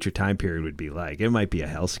what a future time period would be like. It might be a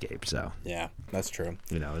hellscape. So yeah, that's true.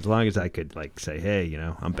 As long as I could say, hey,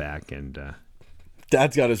 I'm back and.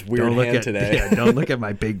 Dad's got his weird hand today. Yeah, don't look at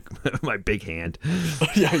my big hand.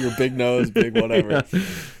 Yeah, your big nose, big whatever. Yeah.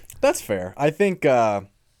 That's fair. I think. I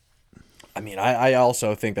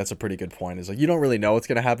also think that's a pretty good point. Is like you don't really know what's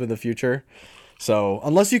going to happen in the future, so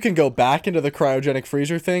unless you can go back into the cryogenic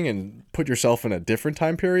freezer thing and put yourself in a different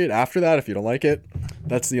time period after that, if you don't like it,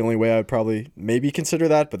 that's the only way I would probably maybe consider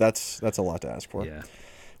that. But that's a lot to ask for. Yeah.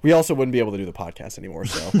 We also wouldn't be able to do the podcast anymore,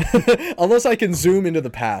 so unless I can zoom into the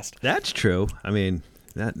past. That's true. I mean,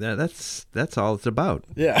 that's all it's about.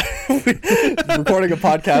 Yeah, recording a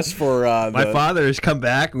podcast for my father has come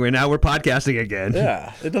back. We're podcasting again.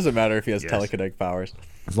 Yeah, it doesn't matter if he has telekinetic powers,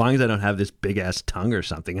 as long as I don't have this big ass tongue or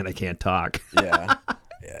something and I can't talk. Yeah.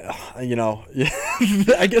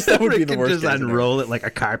 I guess that would be the worst. Just unroll it like a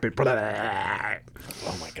carpet.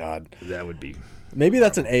 Oh my god, that would be. Maybe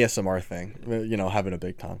that's an ASMR thing, having a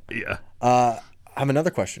big tongue. Yeah. I have another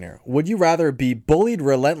question here. Would you rather be bullied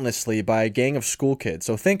relentlessly by a gang of school kids?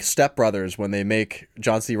 So think Step Brothers when they make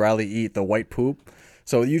John C. Reilly eat the white poop.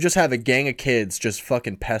 So you just have a gang of kids just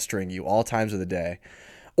fucking pestering you all times of the day.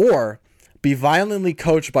 Or be violently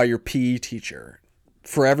coached by your PE teacher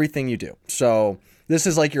for everything you do. So this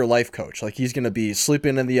is like your life coach. Like he's going to be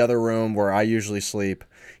sleeping in the other room where I usually sleep.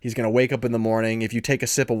 He's going to wake up in the morning. If you take a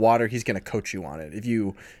sip of water, he's going to coach you on it. If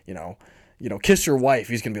you kiss your wife,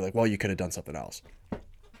 he's going to be like, well, you could have done something else.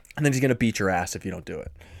 And then he's going to beat your ass if you don't do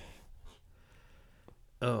it.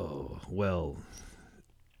 Oh, well.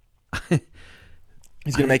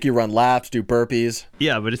 He's going to make you run laps, do burpees.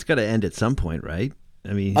 Yeah, but it's got to end at some point, right?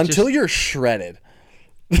 I mean, until you're shredded.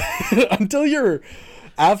 Until you're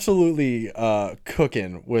absolutely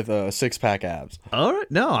cooking with a six-pack abs. All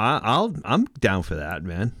right. No, I'm down for that,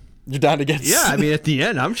 man. You're down to get... Yeah, I mean, at the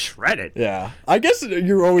end, I'm shredded. Yeah. I guess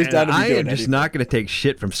you're always down to be doing anything. I am just not going to take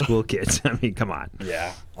shit from school kids. I mean, come on.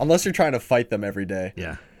 Yeah. Unless you're trying to fight them every day.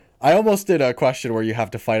 Yeah. I almost did a question where you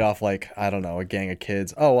have to fight off, like, I don't know, a gang of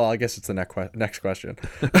kids. Oh, well, I guess it's the next question.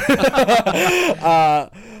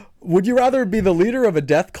 Would you rather be the leader of a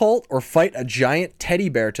death cult or fight a giant teddy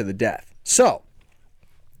bear to the death? So,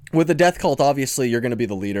 with the death cult, obviously, you're going to be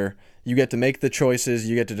the leader. You get to make the choices.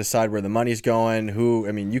 You get to decide where the money's going.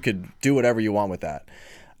 You could do whatever you want with that.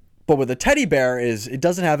 But with a teddy bear, it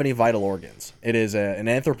doesn't have any vital organs. It is an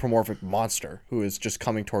anthropomorphic monster who is just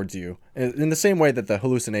coming towards you in the same way that the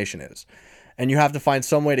hallucination is. And you have to find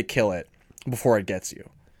some way to kill it before it gets you.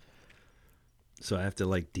 So I have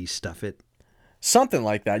to, de-stuff it? Something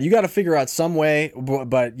like that. You got to figure out some way,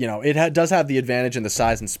 but it does have the advantage in the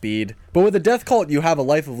size and speed. But with a death cult, you have a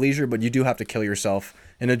life of leisure, but you do have to kill yourself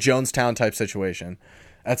in a Jonestown type situation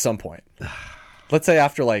at some point. Let's say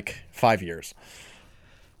after 5 years.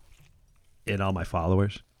 And all my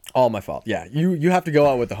followers? All my fault. Yeah, you have to go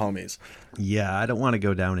out with the homies. Yeah, I don't want to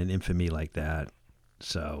go down in infamy like that.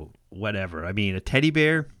 So whatever. I mean, a teddy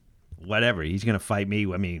bear, whatever. He's gonna fight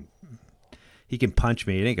me. I mean, he can punch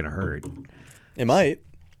me. It ain't gonna hurt. It might.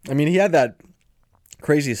 I mean, he had that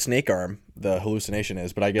crazy snake arm, the hallucination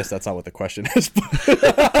is, but I guess that's not what the question is.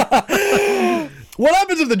 What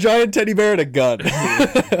happens if the giant teddy bear had a gun?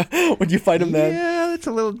 Would you fight him then? Yeah, that's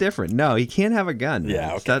a little different. No, he can't have a gun.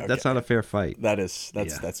 Yeah, okay, That's not a fair fight. That's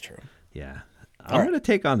true. Yeah. I'm going to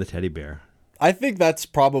take on the teddy bear. I think that's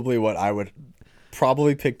probably what I would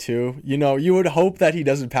probably pick too. You would hope that he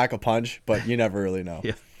doesn't pack a punch, but you never really know.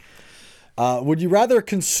 Yeah. Would you rather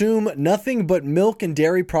consume nothing but milk and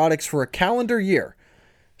dairy products for a calendar year?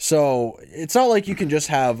 So it's not like you can just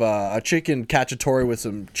have a chicken cacciatore with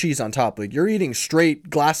some cheese on top. Like you're eating straight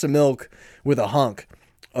glass of milk with a hunk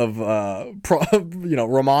of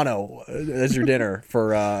Romano as your dinner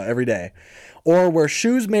for every day, or wear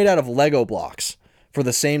shoes made out of Lego blocks for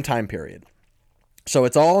the same time period. So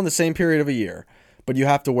it's all in the same period of a year, but you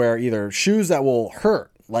have to wear either shoes that will hurt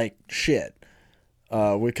like shit,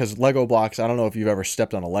 because Lego blocks, I don't know if you've ever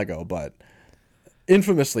stepped on a Lego, but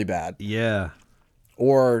infamously bad. Yeah.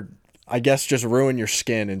 Or I guess just ruin your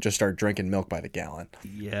skin and just start drinking milk by the gallon.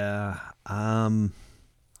 Yeah.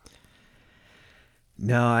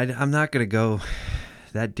 No, I'm not gonna go.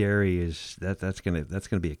 That dairy is that's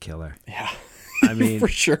gonna be a killer. Yeah, I mean, for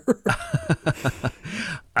sure.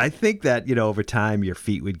 I think that over time your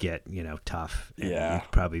feet would get tough. And Yeah.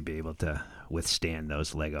 you'd probably be able to withstand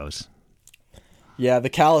those Legos. Yeah, the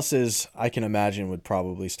calluses I can imagine would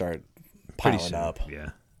probably start Pretty piling soon. up. Yeah.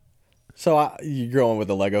 So you're going with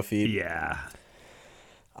the Lego feet. Yeah.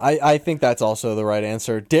 I think that's also the right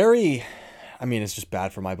answer. Dairy, I mean, it's just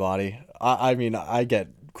bad for my body. I mean, I get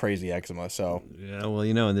crazy eczema, so. Yeah. Well,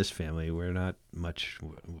 in this family, we're not much.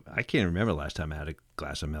 I can't remember the last time I had a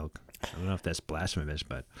glass of milk. I don't know if that's blasphemous,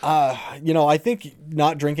 but I think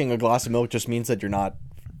not drinking a glass of milk just means that you're not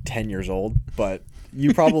 10 years old, but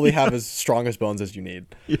you probably have as strong as bones as you need.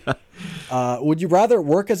 yeah. Would you rather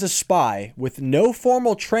work as a spy with no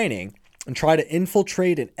formal training and try to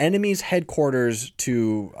infiltrate an enemy's headquarters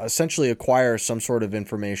to essentially acquire some sort of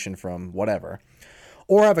information from whatever,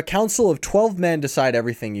 or have a council of 12 men decide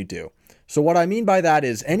everything you do? So what I mean by that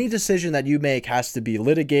is any decision that you make has to be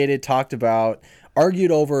litigated, talked about,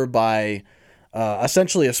 argued over by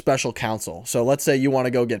essentially a special counsel. So let's say you want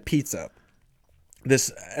to go get pizza.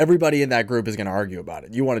 Everybody in that group is going to argue about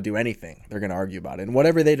it. You want to do anything, they're going to argue about it. And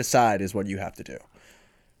whatever they decide is what you have to do.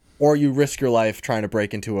 Or you risk your life trying to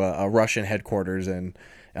break into a Russian headquarters and,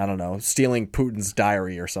 I don't know, stealing Putin's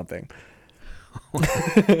diary or something.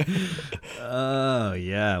 Oh,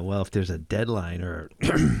 yeah. Well, if there's a deadline or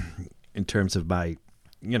in terms of my,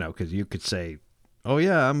 because you could say, oh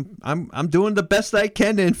yeah, I'm doing the best I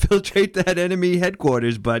can to infiltrate that enemy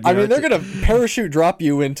headquarters, but I mean, they're gonna parachute drop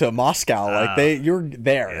you into Moscow, like you're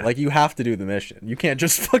there, yeah. like you have to do the mission. You can't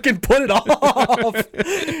just fucking put it off.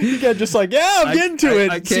 You can't just I'm getting to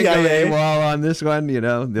it. I can't CIA. go AWOL on this one.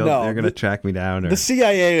 They're gonna track me down. Or... The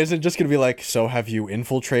CIA isn't just gonna be like, so have you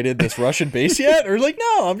infiltrated this Russian base yet? Or like,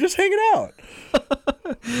 no, I'm just hanging out.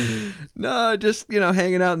 No, just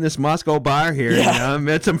hanging out in this Moscow bar here. Yeah.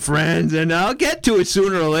 Met some friends, and I'll get to it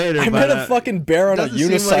sooner or later. I met a fucking bear on a doesn't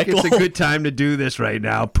unicycle. seem like it's a good time to do this right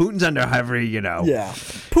now. Putin's under heavy, Yeah,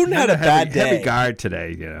 Putin had a bad day. Heavy guard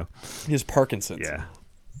today, His Parkinson's. Yeah.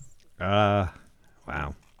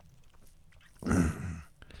 Wow.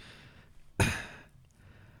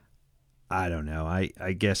 I don't know.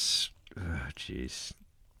 I guess. Jeez.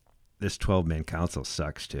 This 12-man council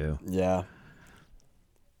sucks too. Yeah.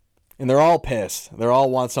 And they're all pissed. They all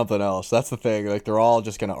want something else. That's the thing. Like, they're all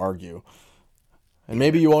just going to argue. And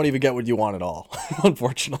maybe you won't even get what you want at all,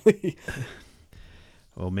 unfortunately.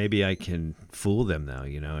 Well, maybe I can fool them, though.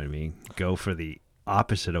 You know what I mean? Go for the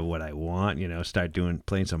opposite of what I want. Start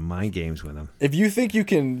playing some mind games with them. If you think you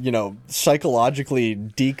can, psychologically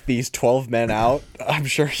deke these 12 men out, I'm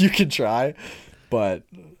sure you can try. But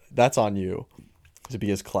that's on you to be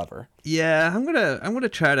as clever. Yeah, I'm gonna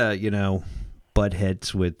try to butt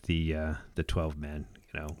heads with the 12 men.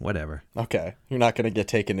 Whatever. Okay, you're not gonna get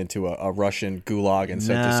taken into a Russian gulag and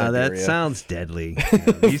sent to Siberia. That sounds deadly.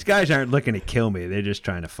 These guys aren't looking to kill me; they're just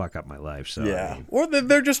trying to fuck up my life. So yeah, or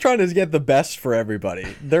they're just trying to get the best for everybody.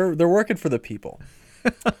 They're working for the people.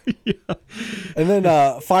 Yeah. And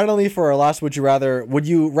then finally, for our last, would you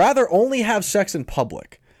rather only have sex in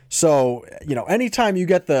public? So, anytime you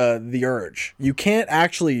get the urge, you can't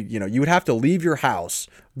actually, you would have to leave your house,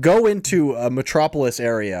 go into a metropolis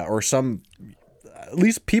area or at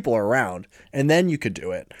least people are around, and then you could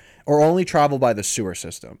do it. Or only travel by the sewer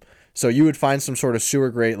system. So you would find some sort of sewer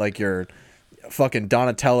grate like your fucking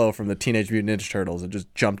Donatello from the Teenage Mutant Ninja Turtles and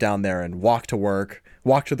just jump down there and walk to work,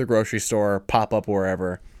 walk to the grocery store, pop up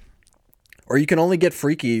wherever. Or you can only get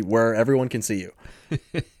freaky where everyone can see you.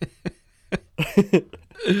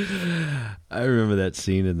 I remember that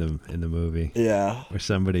scene in the movie. Yeah, where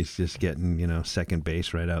somebody's just getting second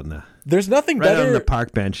base right out in the. There's nothing right better out on the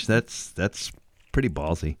park bench. That's pretty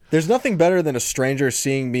ballsy. There's nothing better than a stranger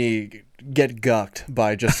seeing me get gucked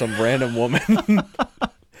by just some random woman.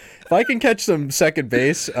 If I can catch some second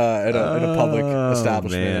base in a public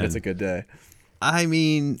establishment, man. it's a good day. I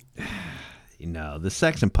mean, the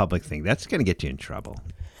sex in public thing, that's going to get you in trouble.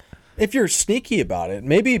 If you're sneaky about it,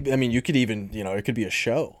 maybe, you could even, it could be a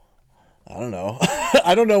show. I don't know.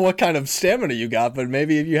 I don't know what kind of stamina you got, but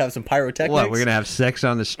maybe if you have some pyrotechnics. What, we're going to have sex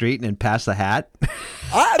on the street and then pass the hat?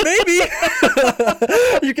 Maybe.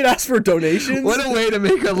 You can ask for donations. What a way to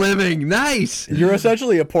make a living. Nice. You're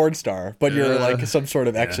essentially a porn star, but you're like some sort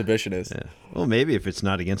of exhibitionist. Yeah. Well, maybe if it's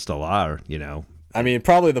not against the law,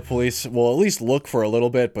 Probably the police will at least look for a little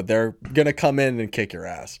bit, but they're going to come in and kick your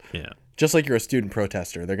ass. Yeah. Just like you're a student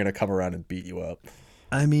protester, they're gonna come around and beat you up.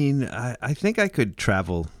 I mean, I think I could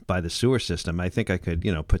travel by the sewer system. I think I could,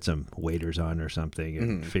 put some waders on or something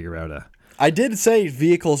and figure out a... I did say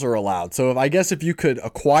vehicles are allowed, so I guess if you could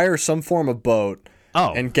acquire some form of boat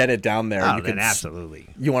and get it down there, you then could absolutely.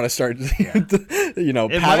 You want to start, It might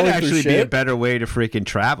paddling actually through be shit? a better way to freaking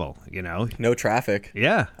travel, No traffic.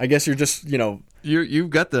 Yeah. I guess you're just, You've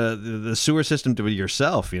got the sewer system to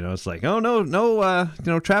yourself, It's like, oh,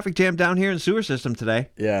 no, traffic jam down here in the sewer system today.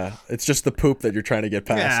 yeah, it's just the poop that you're trying to get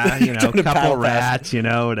past. Yeah, Trying to a couple paddle of past.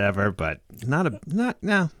 rats, whatever, but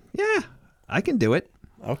yeah, I can do it.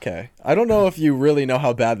 Okay. I don't know if you really know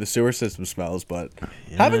how bad the sewer system smells, but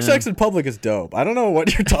having sex in public is dope. I don't know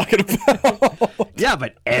what you're talking about. Yeah,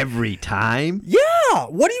 but every time? Yeah,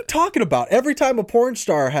 what are you talking about? Every time a porn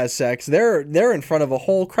star has sex, they're in front of a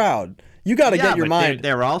whole crowd. You got to get your mind.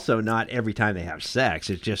 They're also not every time they have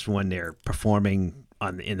sex. It's just when they're performing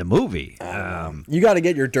in the movie. You got to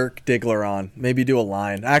get your Dirk Diggler on. Maybe do a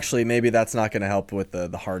line. Actually, maybe that's not going to help with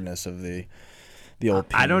the hardness of the old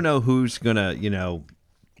pee. I don't know who's gonna,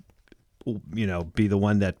 be the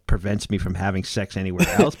one that prevents me from having sex anywhere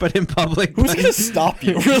else but in public. Who's going to stop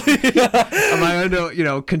you, really? Am I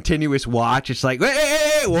under, continuous watch? It's like,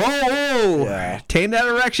 hey, whoa, Yeah. tame that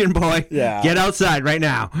erection, boy. Yeah. Get outside right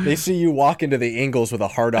now. They see you walk into the Ingalls with a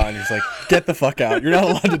hard on. He's like, get the fuck out. You're not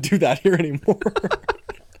allowed to do that here anymore.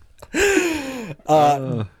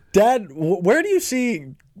 Dad, where do you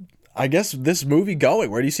see, I guess, this movie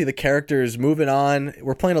going? Where do you see the characters moving on?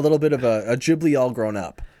 We're playing a little bit of a Ghibli all grown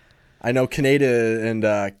up. I know Kaneda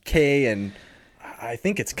and Kay and I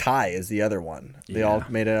think it's Kai is the other one. They all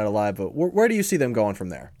made it out alive. But where do you see them going from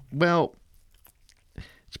there? Well,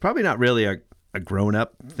 it's probably not really a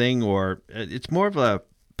grown-up thing, or it's more of a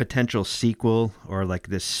potential sequel or like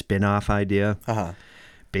this spin-off idea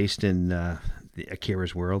based in the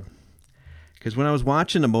Akira's world. Because when I was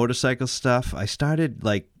watching the motorcycle stuff, I started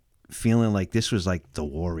like feeling like this was like The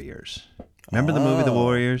Warriors. Remember the movie The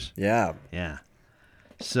Warriors? Yeah. Yeah.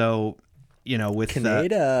 So, with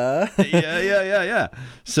Kaneda. yeah.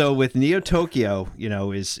 So with Neo Tokyo,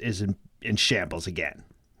 is in shambles again,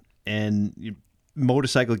 and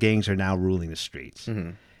motorcycle gangs are now ruling the streets.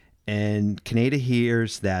 Mm-hmm. And Kaneda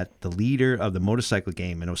hears that the leader of the motorcycle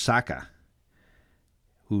gang in Osaka,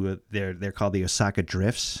 who they're called the Osaka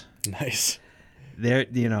Drifts. Nice.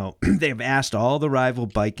 They've asked all the rival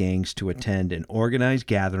bike gangs to attend an organized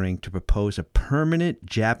gathering to propose a permanent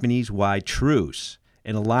Japanese-wide truce,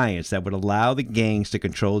 an alliance that would allow the gangs to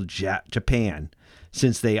control Japan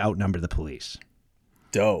since they outnumber the police.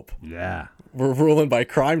 Dope. Yeah. We're ruling by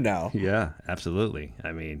crime now. Yeah, absolutely.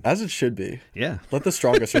 I mean, as it should be. Yeah. Let the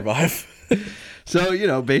strongest survive.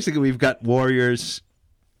 So, basically we've got warriors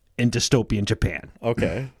in dystopian Japan.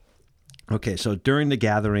 Okay, so during the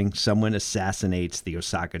gathering, someone assassinates the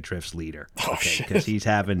Osaka Drifts leader. Oh, shit. Because he's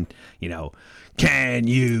having, can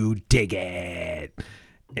you dig it?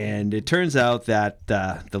 And it turns out that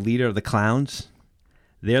the leader of the clowns,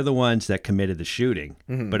 they're the ones that committed the shooting.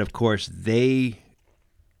 Mm-hmm. But of course, they,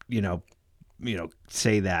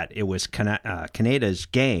 say that it was Kaneda's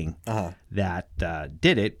gang that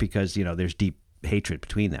did it because, there's deep hatred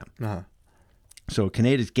between them. Uh-huh. So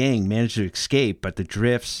Kaneda's gang managed to escape, but the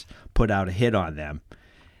Drifts put out a hit on them.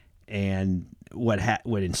 And what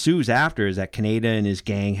ensues after is that Kaneda and his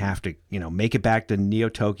gang have to, make it back to Neo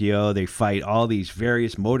Tokyo. They fight all these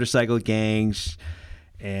various motorcycle gangs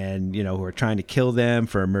and, who are trying to kill them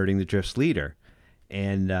for murdering the Drift's leader.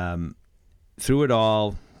 And through it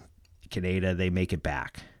all, Kaneda, they make it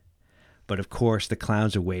back. But of course, the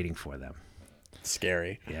clowns are waiting for them.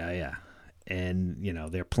 Scary. Yeah. And,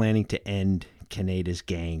 they're planning to end Kaneda's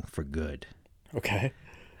gang for good. Okay.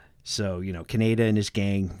 So, Kaneda and his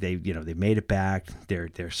gang, they made it back.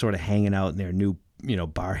 They're sort of hanging out in their new,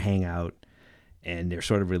 bar hangout. And they're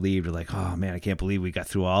sort of relieved. They're like, oh, man, I can't believe we got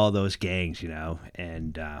through all those gangs,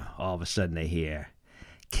 And all of a sudden they hear,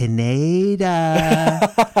 Kaneda,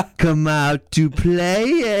 come out to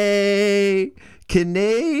play.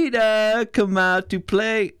 Kaneda, come out to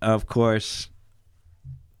play. Of course,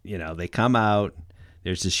 they come out.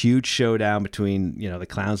 There's this huge showdown between, the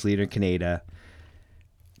clown's leader and Kaneda.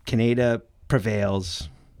 Kaneda prevails.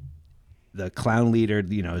 The clown leader,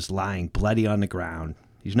 is lying bloody on the ground.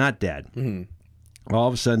 He's not dead. Mm-hmm. All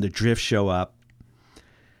of a sudden, the Drifts show up,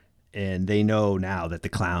 and they know now that the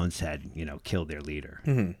clowns had, killed their leader.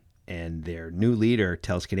 Mm-hmm. And their new leader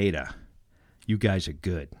tells Kaneda, you guys are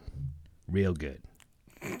good. Real good.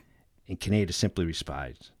 And Kaneda simply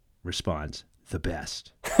responds, the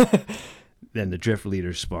best. Then the Drift leader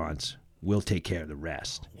responds, we'll take care of the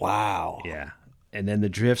rest. Wow. Yeah. And then the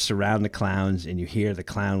drifts surround the clowns, and you hear the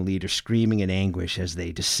clown leader screaming in anguish as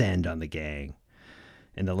they descend on the gang.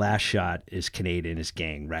 And the last shot is Kaneda and his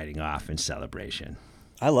gang riding off in celebration.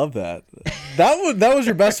 I love that. That was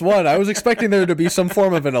your best one. I was expecting there to be some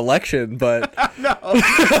form of an election, but No,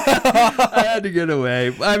 I had to get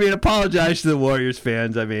away. I mean, apologize to the Warriors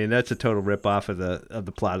fans. I mean, that's a total ripoff of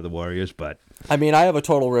the plot of the Warriors. But I mean, I have a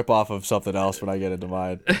total ripoff of something else when I get into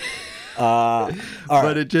mine.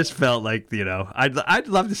 But it just felt like, I'd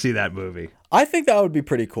love to see that movie. I think that would be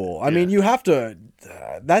pretty cool. I mean, you have to.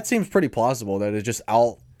 That seems pretty plausible. That it's just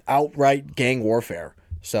outright gang warfare.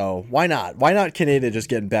 So why not? Why not Kaneda just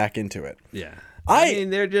getting back into it? Yeah. I mean,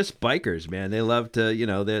 they're just bikers, man. They love to,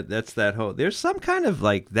 that's that whole, there's some kind of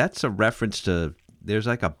that's a reference to, there's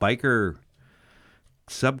like a biker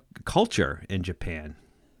subculture in Japan.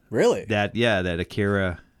 Really? That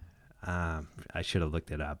Akira, I should have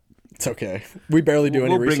looked it up. It's okay. We barely do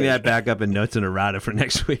any research. We'll bring that back up in Notes and Errata for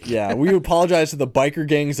next week. Yeah, we apologize to the biker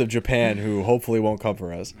gangs of Japan who hopefully won't come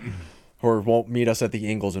for us or won't meet us at the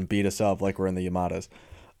Ingles and beat us up like we're in the Yamadas.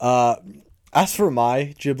 As for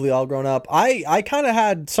my Ghibli all grown up, I kind of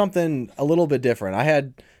had something a little bit different. I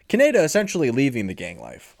had Kaneda essentially leaving the gang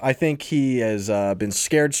life. I think he has been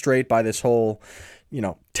scared straight by this whole,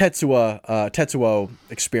 Tetsuo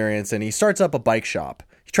experience, and he starts up a bike shop.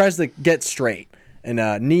 He tries to get straight in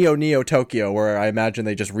Neo Tokyo, where I imagine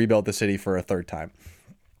they just rebuilt the city for a third time.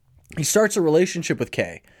 He starts a relationship with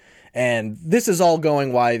Kei, and this is all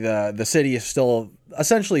going why the city is still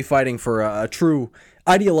essentially fighting for a true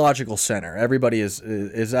ideological center. Everybody is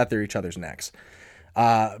at each other's necks.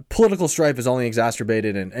 Political strife is only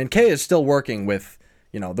exacerbated, and Kei is still working with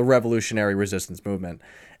the revolutionary resistance movement,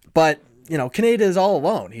 but Kaneda is all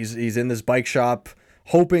alone. He's in this bike shop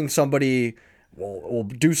hoping somebody will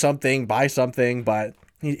do something, buy something, but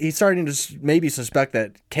he's starting to maybe suspect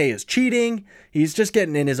that Kei is cheating. He's just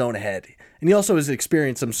getting in his own head. And he also has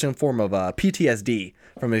experienced some form of PTSD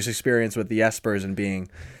from his experience with the Espers and being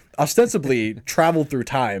ostensibly traveled through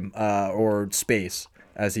time or space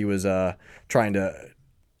as he was trying to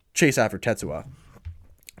chase after Tetsuo,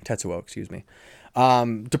 excuse me.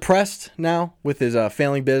 Depressed now with his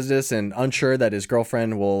failing business and unsure that his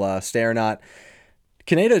girlfriend will stay or not,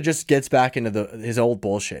 Kaneda just gets back into his old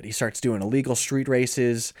bullshit. He starts doing illegal street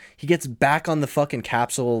races. He gets back on the fucking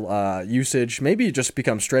capsule usage. Maybe he just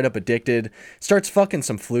becomes straight up addicted. Starts fucking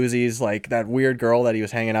some floozies like that weird girl that he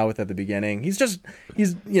was hanging out with at the beginning. He's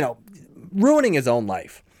ruining his own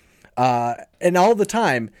life. And all the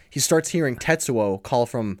time, he starts hearing Tetsuo call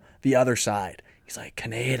from the other side. He's like,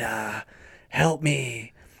 Kaneda, help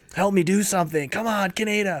me do something. Come on,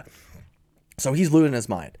 Kaneda. So he's losing his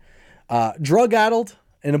mind. Drug-addled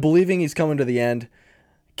and believing he's coming to the end,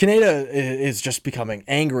 Kaneda is just becoming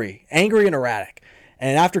angry and erratic.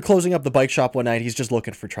 And after closing up the bike shop one night, he's just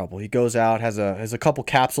looking for trouble. He goes out, has a couple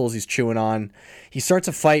capsules he's chewing on. He starts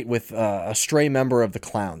a fight with a stray member of the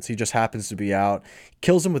clowns. He just happens to be out.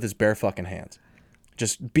 Kills him with his bare fucking hands.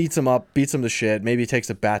 Just beats him up, beats him to shit. Maybe takes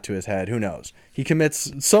a bat to his head. Who knows? He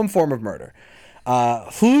commits some form of murder.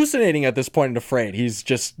 Hallucinating at this point and afraid. He's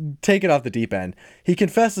just taken off the deep end. He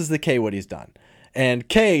confesses to Kei what he's done. And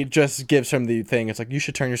Kei just gives him the thing. It's like, you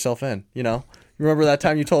should turn yourself in, Remember that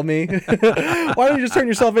time you told me? Why don't you just turn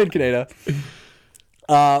yourself in, Kaneda?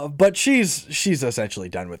 But she's essentially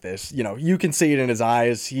done with this. You can see it in his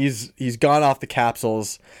eyes. He's gone off the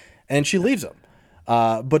capsules, and she leaves him.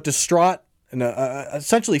 But distraught and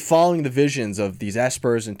essentially following the visions of these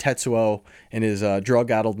Espers and Tetsuo in his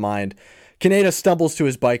drug-addled mind, Kaneda stumbles to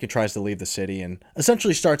his bike and tries to leave the city and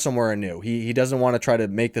essentially start somewhere anew. He doesn't want to try to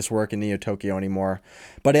make this work in Neo Tokyo anymore.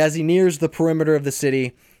 But as he nears the perimeter of the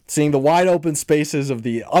city, seeing the wide open spaces of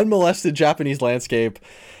the unmolested Japanese landscape,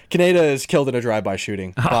 Kaneda is killed in a drive-by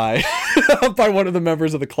shooting by one of the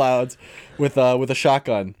members of the Clouds with a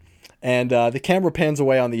shotgun. And the camera pans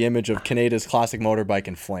away on the image of Kaneda's classic motorbike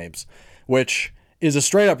in flames, which is a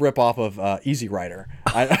straight-up ripoff of Easy Rider.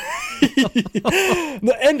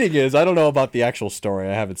 The ending is, I don't know about the actual story.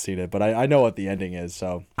 I haven't seen it, but I know what the ending is.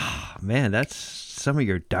 So, man, that's some of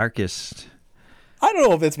your darkest. I don't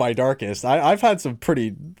know if it's my darkest. I've had some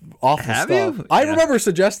pretty awful Have stuff. you? I Yeah. remember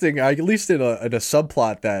suggesting, at least in a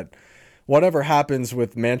subplot, that whatever happens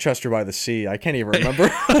with Manchester by the Sea, I can't even remember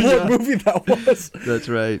what movie that was. That's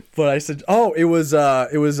right. But I said, it was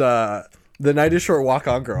The Night is Short, Walk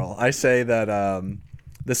On Girl. I say that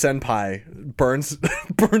the senpai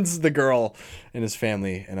burns the girl and his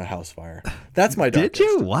family in a house fire. That's my darkest. Did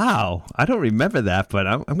you? Wow. I don't remember that, but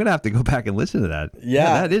I'm going to have to go back and listen to that.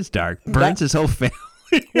 Yeah. That is dark. Burns his whole family.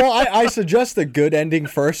 Well, I suggest the good ending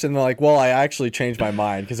first, and then like, well, I actually changed my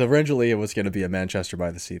mind because originally it was going to be a Manchester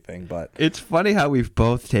by the Sea thing, but It's funny how we've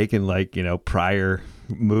both taken like, prior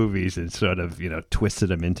movies and sort of, twisted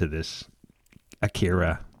them into this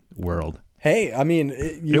Akira world. hey, I mean,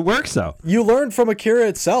 It works though. you learned from Akira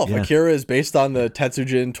itself. Yeah. Akira is based on the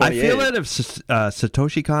Tetsujin 28. I feel that if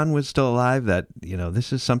Satoshi Kon was still alive, that,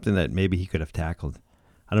 this is something that maybe he could have tackled.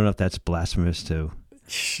 I don't know if that's blasphemous too.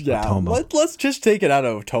 Yeah, Otomo. let's just take it out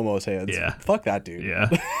of Otomo's hands. Yeah. Fuck that dude. Yeah.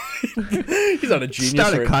 He's not a genius.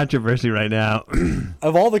 Start a or- controversy right now.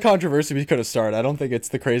 Of all the controversy we could have started, I don't think it's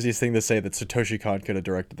the craziest thing to say that Satoshi Kon could have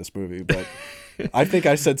directed this movie, but I think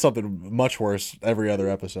I said something much worse every other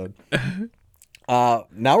episode. Now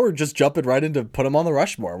we're just jumping right into put him on the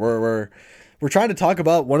Rushmore. We're trying to talk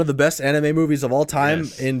about one of the best anime movies of all time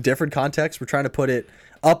Yes. in different contexts. We're trying to put it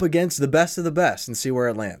up against the best of the best and see where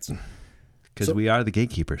it lands. Because we are the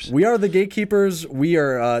gatekeepers. We are the gatekeepers. We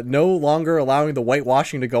are no longer allowing the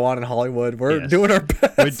whitewashing to go on in Hollywood. We're Yes. doing our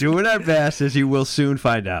best. We're doing our best, as you will soon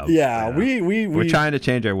find out. Yeah, You know? We're trying to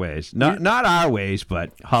change our ways. Not our ways,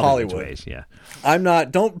 but Hollywood's Hollywood. ways. Yeah. I'm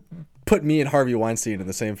not. Don't put me and Harvey Weinstein in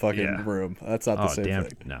the same fucking Yeah. room. That's not the Oh, same damn.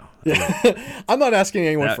 thing. No. I'm not asking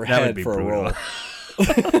anyone That- for that would head be for brutal.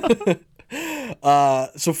 a role.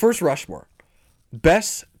 So first Rushmore,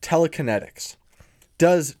 best telekinetics.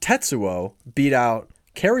 Does Tetsuo beat out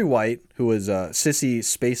Carrie White, who was Sissy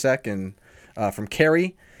Spacek in from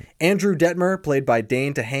Carrie, Andrew Detmer, played by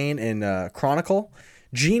Dane DeHaan in Chronicle,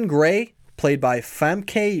 Jean Grey, played by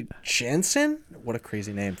Famke Janssen, what a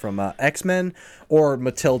crazy name, from X-Men, or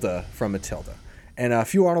Matilda from Matilda. And a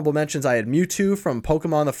few honorable mentions, I had Mewtwo from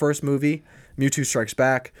Pokemon, the first movie, Mewtwo Strikes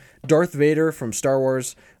Back, Darth Vader from Star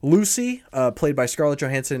Wars, Lucy, played by Scarlett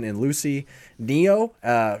Johansson in Lucy, Neo,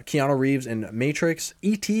 Keanu Reeves in Matrix,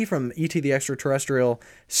 E.T. from E.T. the Extraterrestrial,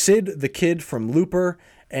 Sid the Kid from Looper,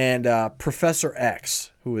 and Professor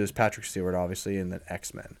X, who is Patrick Stewart, obviously, in the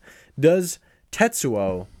X-Men. Does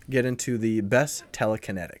Tetsuo get into the best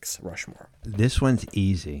telekinetics, Rushmore? This one's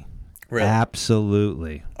easy. Really?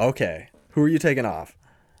 Absolutely. Okay. Who are you taking off?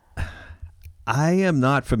 I am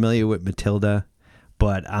not familiar with Matilda,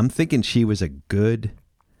 but I'm thinking she was a good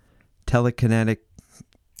telekinetic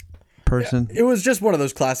person. It was just one of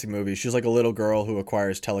those classic movies. She's like a little girl who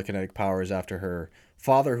acquires telekinetic powers after her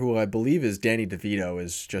father, who I believe is Danny DeVito,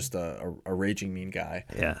 is just a raging mean guy.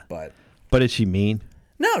 Yeah. But Is she mean?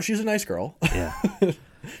 no, she's a nice girl. Yeah.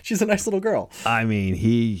 She's a nice little girl. I mean,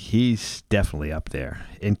 he's definitely up there.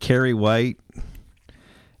 And Carrie White,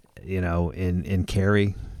 in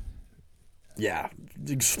Carrie. Yeah,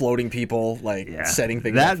 exploding people, like Yeah. setting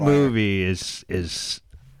things That on fire. movie is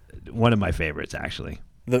one of my favorites, actually.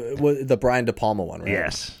 The Brian De Palma one, right?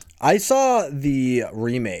 Yes. I saw the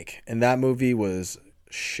remake, and that movie was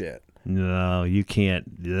shit. No, you can't.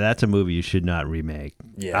 That's a movie you should not remake.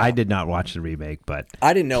 Yeah. I did not watch the remake, but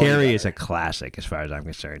I didn't know any Carrie better. is a classic as far as I'm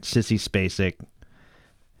concerned. Sissy Spacek,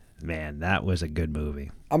 man, that was a good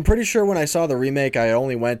movie. I'm pretty sure when I saw the remake, I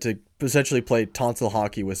only went to essentially play tonsil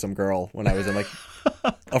hockey with some girl when I was in like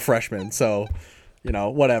a freshman. So,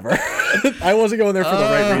 whatever. I wasn't going there for the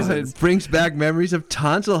right reasons. It brings back memories of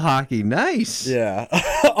tonsil hockey. Nice. Yeah.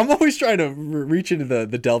 I'm always trying to reach into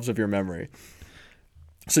the delves of your memory.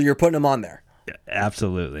 So you're putting them on there, Yeah,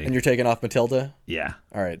 absolutely. and you're taking off Matilda? Yeah.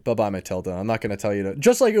 All right, bye-bye, Matilda. I'm not going to tell you to...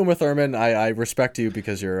 Just like Uma Thurman, I respect you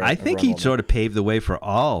because you're I think he sort of paved the way for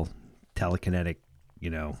all telekinetic,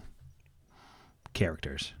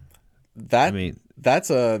 characters. That, I mean,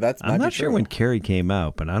 that's I'm not sure when Carrie came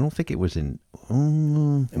out, but I don't think it was in.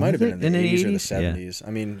 It might have been in the 80s or the 80s? 70s.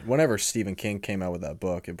 I mean, whenever Stephen King came out with that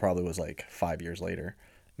book, it probably was like 5 years later,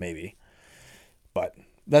 maybe. But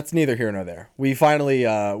that's neither here nor there. We finally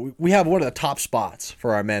we have one of the top spots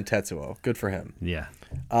for our man Tetsuo. Good for him. Yeah.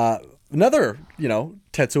 Another,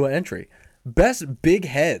 Tetsuo entry. Best big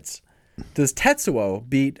heads. Does Tetsuo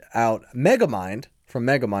beat out Megamind from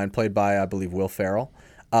Megamind, played by, I believe, Will Ferrell?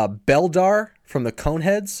 Beldar from the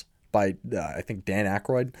Coneheads by, I think, Dan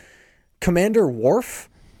Aykroyd. Commander Worf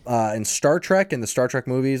in Star Trek, in the Star Trek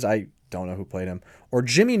movies. I don't know who played him. Or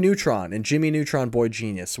Jimmy Neutron in Jimmy Neutron Boy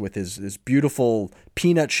Genius with his beautiful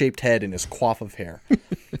peanut-shaped head and his coif of hair.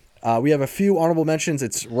 We have a few honorable mentions.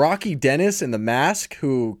 It's Rocky Dennis in The Mask,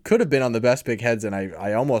 who could have been on the best big heads, and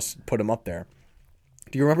I almost put him up there.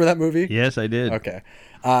 Do you remember that movie? Yes, I did. Okay.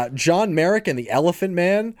 John Merrick and the Elephant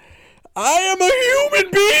Man. I am a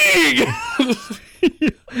human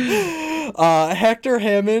being! Hector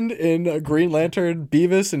Hammond in Green Lantern.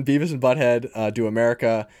 Beavis and Butthead do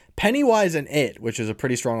America. Pennywise and It, which is a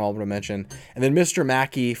pretty strong honorable mention. And then Mr.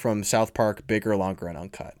 Mackey from South Park, Bigger, Longer, and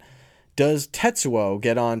Uncut. Does Tetsuo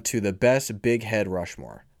get on to the best big head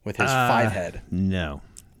Rushmore with his 5 head? No,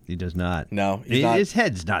 he does not. No, he's not. His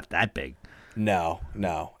head's not that big. No.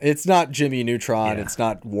 It's not Jimmy Neutron. Yeah. It's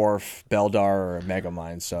not Worf, Beldar, or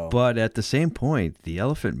Megamind. So, But at the same point, the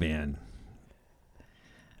Elephant Man,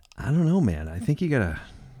 I don't know, man. I think you gotta.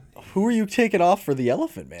 who are you taking off for the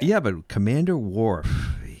Elephant Man? Yeah, but Commander Worf,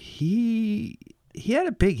 he had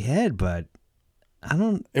a big head, but I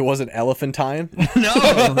don't. It wasn't Elephantine.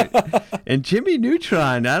 No. And Jimmy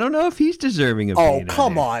Neutron, I don't know if he's deserving of. Oh, being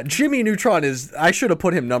come there. on. Jimmy Neutron is... I should have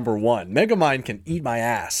put him number 1. Megamind can eat my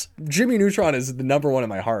ass. Jimmy Neutron is the number 1 in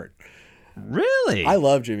my heart. Really? I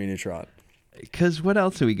love Jimmy Neutron. Because what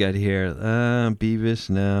else do we got here? Beavis,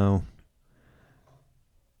 no.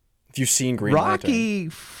 If you've seen Green Lantern, Rocky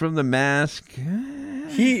from The Mask.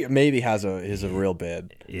 he maybe has a real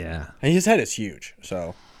bid. Yeah. And his head is huge.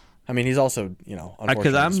 So, I mean, he's also, unfortunately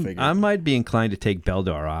Because disfigured. I might be inclined to take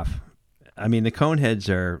Beldar off. I mean, the Coneheads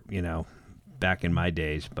are, back in my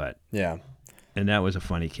days, Yeah. and that was a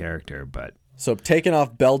funny character, but So taking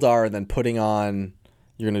off Beldar and then putting on...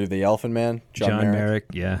 You're going to do the Elephant Man? John Merrick,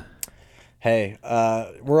 yeah. Hey,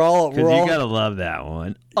 we're all... Because you gotta love that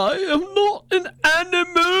one. I am not an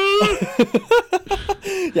animal.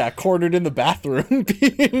 Yeah, cornered in the bathroom.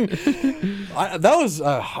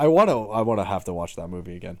 I want to have to watch that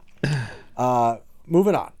movie again.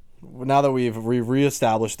 Moving on. Now that we've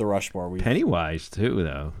reestablished the Rushmore, Pennywise too,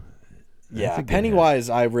 though. That's a good Pennywise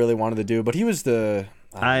I really wanted to do, but he was the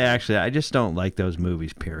I just don't like those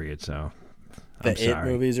movies. Period. So I'm It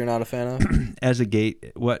sorry. movies you're not a fan of. As a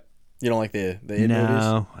gate, what? You don't like the It movies?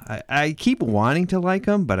 No, I keep wanting to like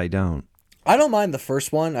them, but I don't. I don't mind the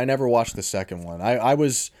first one. I never watched the second one. I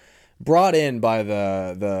was brought in by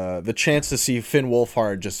the chance to see Finn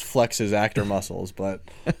Wolfhard just flex his actor muscles, but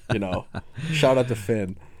shout out to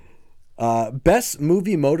Finn. Best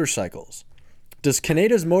movie motorcycles. Does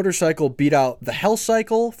Kaneda's motorcycle beat out the Hell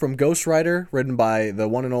Cycle from Ghost Rider, ridden by the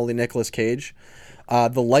one and only Nicolas Cage,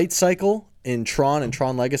 the Light Cycle in Tron and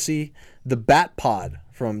Tron Legacy, the Bat Pod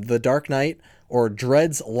from The Dark Knight, or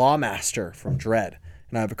Dredd's Lawmaster from Dredd?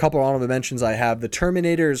 And I have a couple of honorable mentions. I have the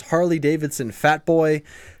Terminator's Harley Davidson Fat Boy,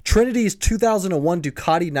 Trinity's 2001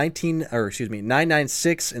 Ducati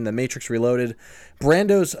 996 in The Matrix Reloaded,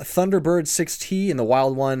 Brando's Thunderbird 6T in The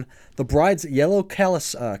Wild One, the Bride's yellow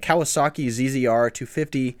Kawasaki ZZR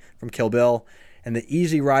 250 from Kill Bill, and the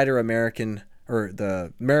the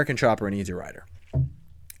American Chopper and Easy Rider.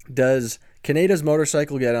 Does Kaneda's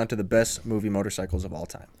motorcycle get onto the best movie motorcycles of all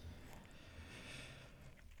time?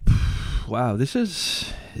 Wow, it's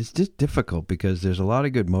just difficult because there's a lot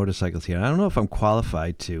of good motorcycles here. I don't know if I'm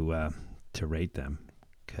qualified to rate them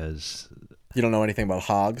because You don't know anything about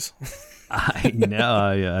hogs? I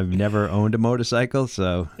know I've never owned a motorcycle,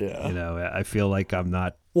 so Yeah. I feel like I'm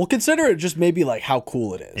not. Well, consider it just maybe like how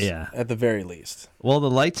cool it is. Yeah. At the very least. Well, the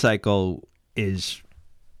Light Cycle is,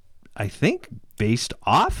 I think, based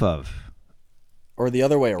off of. Or the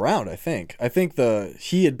other way around, I think. I think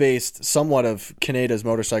he had based somewhat of Kaneda's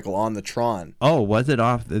motorcycle on the Tron. Oh, was it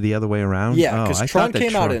off the other way around? Yeah, I because thought Tron that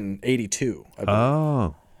came out in 82. I believe.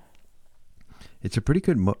 Oh. It's a pretty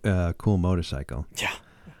good, cool motorcycle. Yeah,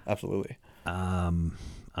 absolutely. I'm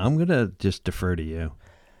going to just defer to you.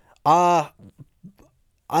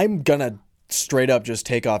 I'm going to straight up just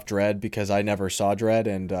take off Dredd because I never saw Dredd.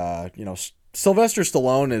 And, Sylvester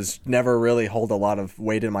Stallone has never really held a lot of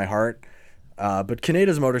weight in my heart. But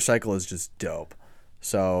Kaneda's motorcycle is just dope.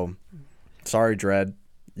 So, sorry, Dredd.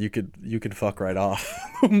 You could fuck right off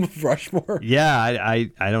Rushmore. Yeah,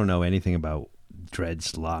 I don't know anything about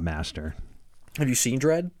Dredd's Lawmaster. Have you seen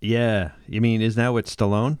Dredd? Yeah. You mean, isn't that what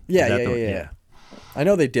Stallone? Yeah, Is that yeah. I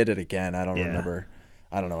know they did it again. I don't Yeah. remember.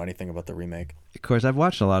 I don't know anything about the remake. Of course, I've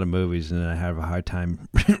watched a lot of movies and I have a hard time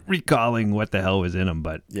recalling what the hell was in them,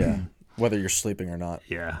 but Yeah, whether you're sleeping or not.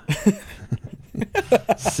 yeah.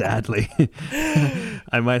 Sadly,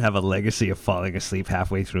 I might have a legacy of falling asleep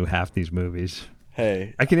halfway through half these movies.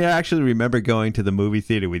 Hey, I can actually remember going to the movie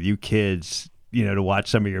theater with you kids, to watch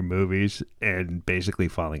some of your movies and basically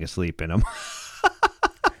falling asleep in them.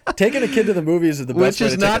 taking a kid to the movies is the best Which way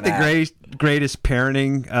is to not take the a nap. greatest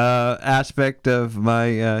parenting aspect of my,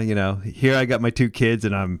 here I got my two kids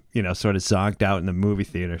and I'm, sort of zonked out in the movie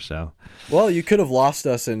theater. So, Well, you could have lost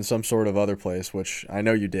us in some sort of other place, which I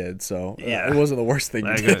know you did. So Yeah. it wasn't the worst thing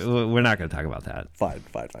you did. we're not going to talk about that. Fine.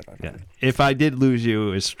 Yeah. If I did lose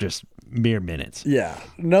you, it's just mere minutes. Yeah,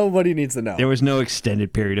 nobody needs to know. There was no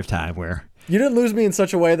extended period of time where You didn't lose me in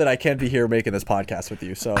such a way that I can't be here making this podcast with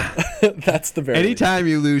you. So that's the very least. anytime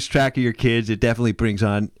you lose track of your kids, it definitely brings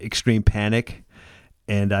on extreme panic.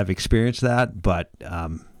 And I've experienced that. But,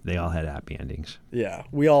 they all had happy endings. Yeah,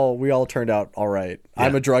 we all turned out all right. Yeah.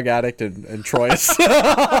 I'm a drug addict, and Troy is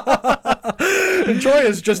and Troy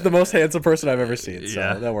is just the most handsome person I've ever seen. So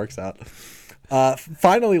Yeah. that works out.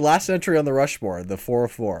 Finally, last entry on the Rushmore, the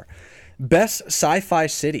 404. Best sci-fi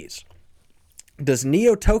cities. Does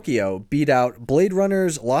Neo Tokyo beat out Blade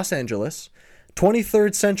Runner's Los Angeles,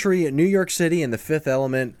 23rd century New York City in The Fifth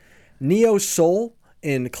Element, Neo Seoul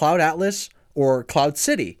in Cloud Atlas, or Cloud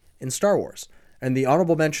City in Star Wars? And the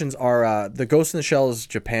honorable mentions are the Ghost in the Shell's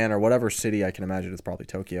Japan, or whatever city. I can imagine it's probably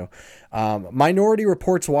Tokyo. Minority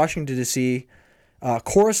Report's Washington, D.C.,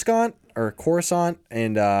 Coruscant,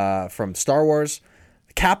 and from Star Wars,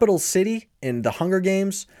 Capital City in The Hunger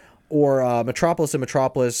Games, or Metropolis in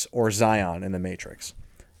Metropolis, or Zion in The Matrix.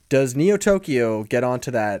 Does Neo Tokyo get onto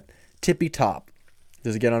that tippy top?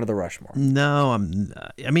 Does it get onto the Rushmore? No,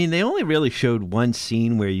 I mean, they only really showed one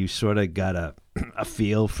scene where you sort of got a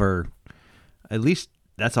feel for, at least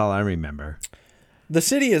that's all I remember. The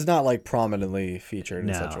city is not like prominently featured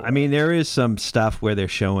in such a way. I mean, there is some stuff where they're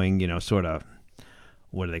showing, sort of,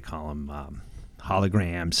 what do they call them?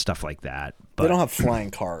 Holograms, stuff like that. But they don't have flying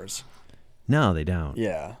cars. No, they don't.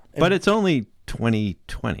 Yeah. But it's only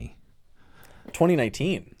 2020.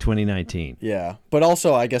 2019. 2019. Yeah. But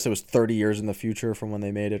also, I guess it was 30 years in the future from when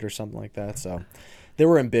they made it or something like that. So they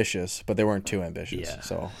were ambitious, but they weren't too ambitious. Yeah.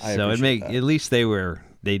 So I appreciate that. At least they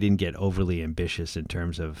didn't get overly ambitious in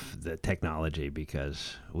terms of the technology,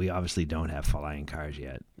 because we obviously don't have flying cars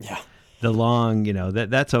yet. Yeah. The long,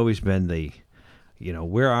 that's always been the,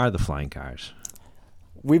 where are the flying cars?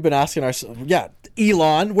 We've been asking ourselves,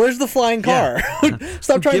 Elon, where's the flying car?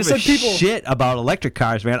 Stop trying to send people. Shit about electric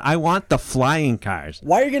cars, man. I want the flying cars.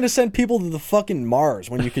 Why are you going to send people to the fucking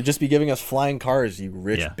Mars when you could just be giving us flying cars, you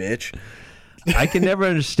rich bitch? I can never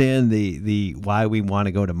understand the why we want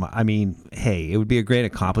to go to Mars. I mean, hey, it would be a great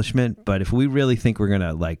accomplishment, but if we really think we're going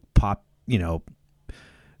to like pop,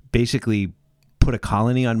 basically put a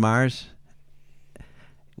colony on Mars,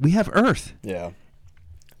 we have Earth. Yeah.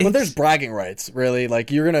 But there's bragging rights, really. Like,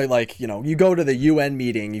 you're going to, you go to the UN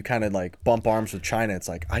meeting, you kind of, bump arms with China. It's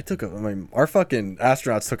like, our fucking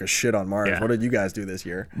astronauts took a shit on Mars. Yeah. What did you guys do this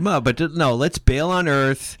year? No, let's bail on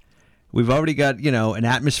Earth. We've already got, an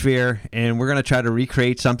atmosphere, and we're going to try to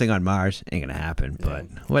recreate something on Mars. Ain't going to happen, but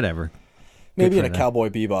whatever. Maybe in a Cowboy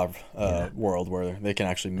Bebop world where they can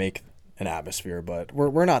actually make an atmosphere, but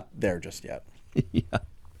we're not there just yet. Yeah.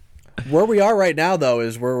 Where we are right now, though,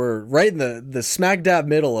 is where we're right in the smack dab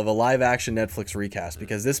middle of a live-action Netflix recast,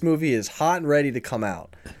 because this movie is hot and ready to come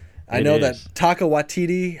out. I know that Taika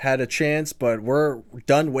Waititi had a chance, but we're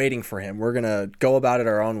done waiting for him. We're going to go about it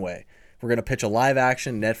our own way. We're going to pitch a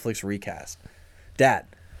live-action Netflix recast. Dad,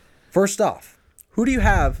 first off, who do you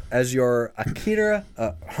have as your Akira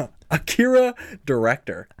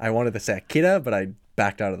director? I wanted to say Akira, but I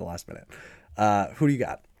backed out at the last minute. Who do you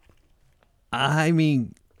got? I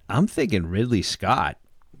mean, I'm thinking Ridley Scott.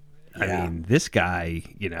 Yeah. I mean, this guy,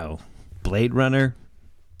 Blade Runner,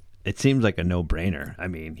 it seems like a no-brainer. I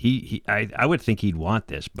mean, I would think he'd want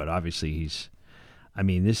this, but obviously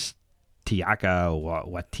this Taika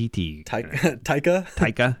Waititi.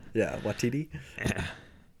 Taika? Yeah, Waititi.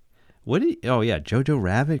 Jojo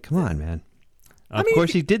Rabbit? Come on, man. Of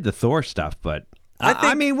course, he did the Thor stuff, but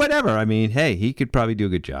I mean, whatever. I mean, hey, he could probably do a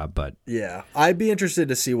good job, but yeah, I'd be interested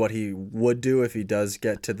to see what he would do if he does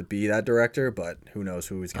get to be that director. But who knows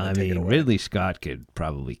who he's going to take it away. Ridley Scott could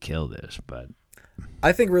probably kill this, but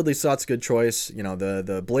I think Ridley Scott's a good choice.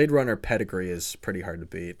 The Blade Runner pedigree is pretty hard to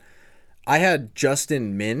beat. I had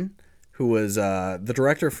Justin Min, who was the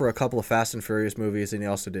director for a couple of Fast and Furious movies, and he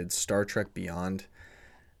also did Star Trek Beyond.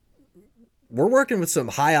 We're working with some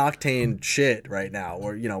high octane shit right now,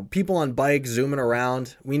 where people on bikes zooming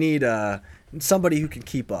around. We need somebody who can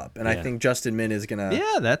keep up, and I think Justin Min is gonna.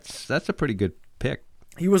 Yeah, that's a pretty good pick.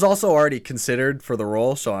 He was also already considered for the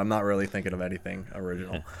role, so I'm not really thinking of anything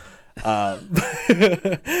original. But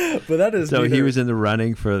that is so he was in the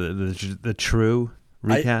running for the true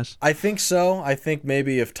recast. I think so. I think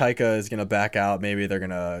maybe if Taika is gonna back out, maybe they're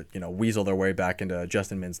gonna weasel their way back into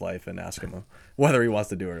Justin Min's life and ask him whether he wants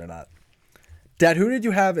to do it or not. Dad, who did you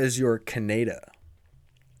have as your Kaneda?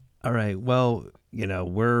 All right. Well,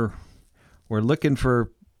 we're looking for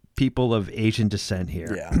people of Asian descent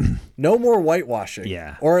here. Yeah. No more whitewashing.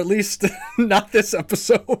 Yeah. Or at least not this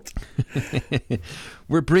episode.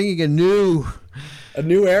 We're bringing a new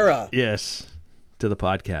era. Yes, to the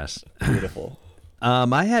podcast. Beautiful.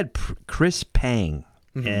 I had Chris Pang,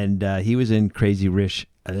 and he was in Crazy Rich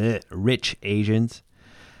Asians.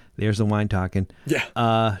 There's the wine talking.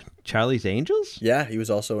 Yeah. Charlie's Angels? Yeah, he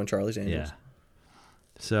was also in Charlie's Angels. Yeah.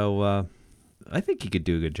 So I think he could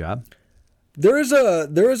do a good job. There is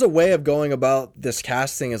a way of going about this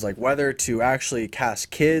casting, is like whether to actually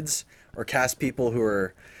cast kids or cast people who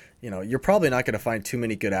are, you're probably not going to find too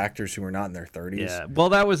many good actors who are not in their 30s. Yeah. Well,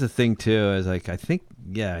 that was the thing too. Is like, I think,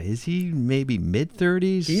 is he maybe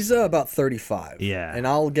mid-30s? He's about 35. Yeah. And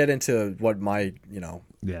I'll get into what my,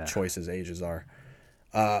 choices, ages are.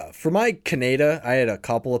 For my Kaneda, I had a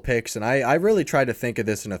couple of picks, and I really tried to think of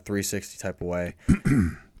this in a 360 type of way.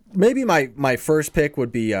 Maybe my first pick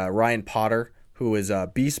would be Ryan Potter, who is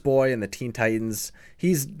Beast Boy in the Teen Titans.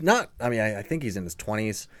 He's not, I think he's in his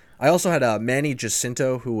 20s. I also had Manny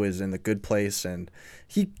Jacinto, who was in The Good Place, and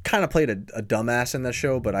he kind of played a dumbass in that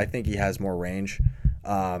show, but I think he has more range.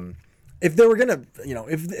 If they were going to,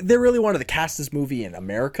 if they really wanted to cast this movie in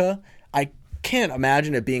America, I can't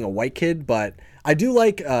imagine it being a white kid, but I do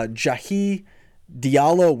like Jahi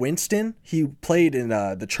Diallo Winston. He played in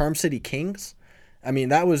the Charm City Kings.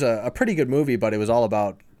 That was a pretty good movie, but it was all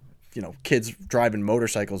about, kids driving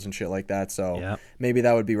motorcycles and shit like that. So maybe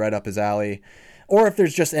that would be right up his alley. Or if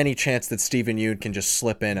there's just any chance that Steven Yeun can just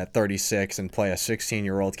slip in at 36 and play a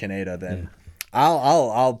 16-year-old Kaneda, then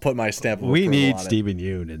I'll put my stamp of approval on it. We need Steven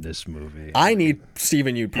Yeun in this movie. I need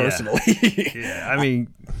Steven Yeun personally. Yeah.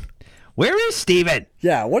 Where is Steven?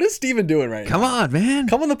 Yeah, what is Steven doing right now? Come on, man.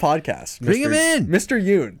 Come on the podcast. Bring him in. Mr.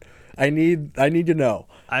 Yoon. I need to know.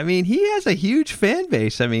 He has a huge fan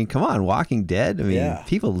base. Come on, Walking Dead.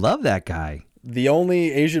 People love that guy. The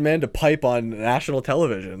only Asian man to pipe on national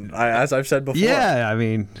television, as I've said before. Yeah,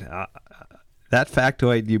 that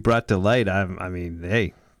factoid you brought to light,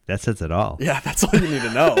 hey, that says it all. Yeah, that's all you need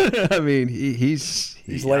to know.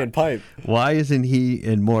 He's laying pipe. Why isn't he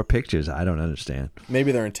in more pictures? I don't understand.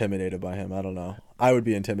 Maybe they're intimidated by him. I don't know. I would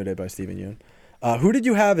be intimidated by Steven Yeun. Who did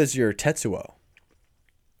you have as your Tetsuo?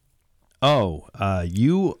 Oh,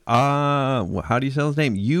 you how do you spell his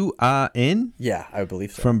name? Yu-in? Yeah, I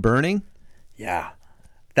believe so. From Burning? Yeah.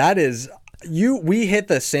 That is we hit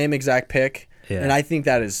the same exact pick, and I think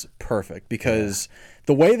that is perfect because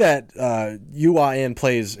the way that Yu-in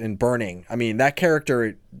plays in Burning, that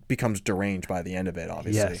character becomes deranged by the end of it,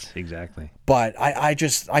 obviously. Yes, exactly. But I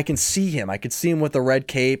can see him. I could see him with the red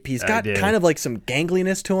cape. He's got kind of like some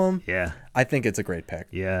gangliness to him. Yeah. I think it's a great pick.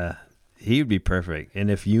 Yeah. He would be perfect.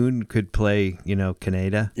 And if Yoon could play,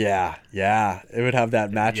 Kaneda. Yeah. It would have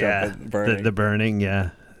that matchup with Burning. The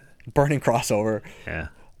Burning, Burning crossover. Yeah.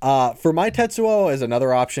 For my Tetsuo as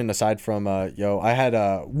another option aside from I had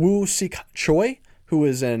Woo Sik Choi, who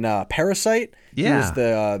was in Parasite. Yeah. He was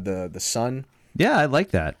the son. Yeah, I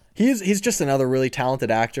like that. He's just another really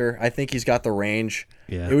talented actor. I think he's got the range.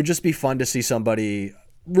 Yeah. It would just be fun to see somebody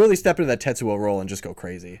really step into that Tetsuo role and just go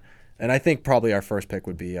crazy. And I think probably our first pick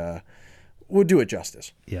would be would do it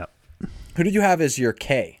justice. Yep. Who did you have as your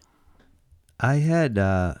K? I had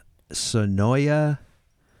Sonoya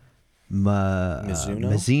Mizuno.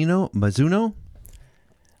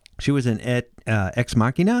 She was in Ex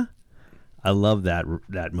Machina. I love that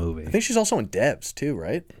movie. I think she's also in Devs too,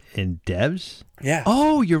 right? In Devs? Yeah.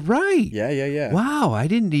 Oh, you're right. Yeah. Wow, I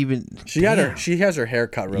didn't even. She has her hair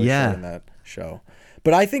cut really short in that show.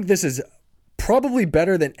 But I think this is probably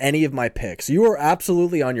better than any of my picks. You are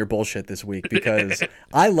absolutely on your bullshit this week because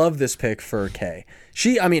I love this pick for Kay.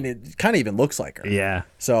 It kind of even looks like her. Yeah.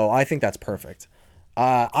 So I think that's perfect.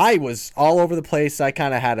 I was all over the place. I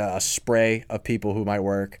kind of had a spray of people who might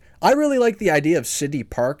work. I really like the idea of Sydney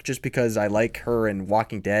Park just because I like her in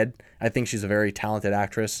Walking Dead. I think she's a very talented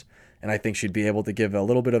actress, and I think she'd be able to give a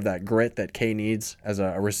little bit of that grit that Kay needs as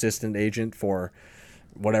a resistant agent for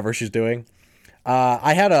whatever she's doing.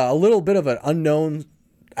 I had a little bit of an unknown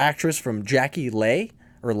actress from Jackie Lai.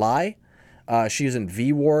 She's in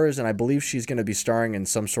V-Wars, and I believe she's going to be starring in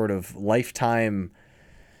some sort of Lifetime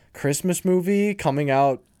Christmas movie coming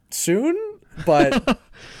out soon. But,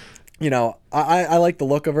 I like the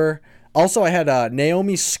look of her. Also, I had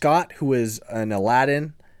Naomi Scott, who is in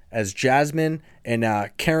Aladdin as Jasmine, and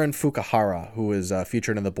Karen Fukuhara, who is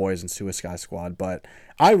featured in The Boys and Suicide Squad. But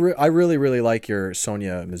I really, really like your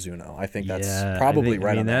Sonia Mizuno. I think that's probably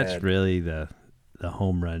right on the head. That's really the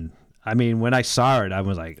home run. When I saw it, I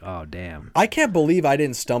was like, oh, damn. I can't believe I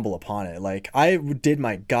didn't stumble upon it. Like, I did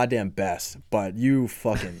my goddamn best, but you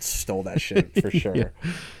fucking stole that shit for sure. Yeah.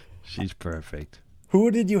 She's perfect. Who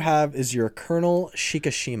did you have as your Colonel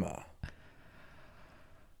Shikishima?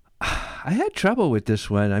 I had trouble with this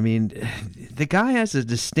one. The guy has a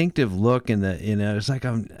distinctive look, and it's like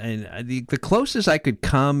the closest I could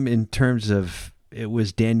come in terms of it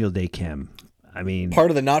was Daniel Day-Kim.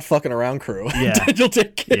 Part of the not fucking around crew. Yeah, Daniel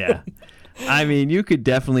Day-Kim. Yeah. You could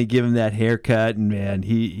definitely give him that haircut, and man,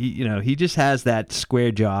 he just has that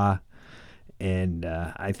square jaw, and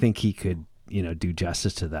I think he could do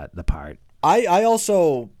justice to the part. I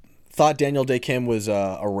also thought Daniel Day Kim was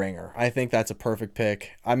a ringer. I think that's a perfect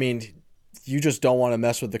pick. I mean, you just don't want to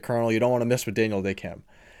mess with the Colonel. You don't want to mess with Daniel Day Kim.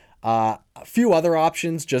 A few other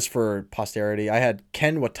options just for posterity. I had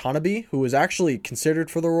Ken Watanabe, who was actually considered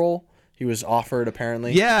for the role. He was offered,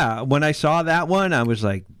 apparently. Yeah, when I saw that one, I was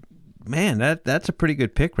like, man, that's a pretty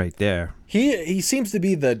good pick right there. He seems to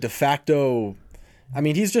be the de facto. I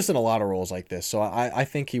mean, he's just in a lot of roles like this, so I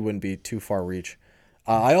think he wouldn't be too far reach.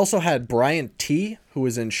 I also had Brian T., who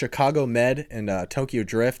was in Chicago Med and Tokyo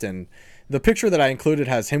Drift, and the picture that I included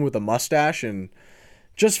has him with a mustache, and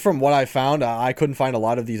just from what I found, I couldn't find a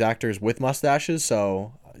lot of these actors with mustaches,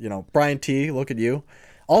 so, Brian T., look at you.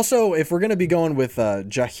 Also, if we're going to be going with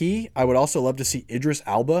Jahi, I would also love to see Idris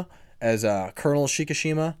Elba as Colonel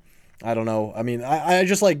Shikishima. I don't know. I mean, I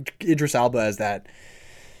just like Idris Elba as that,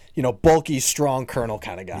 bulky, strong colonel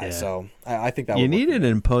kind of guy. Yeah. So I think that you needed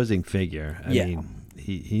an imposing figure. I mean,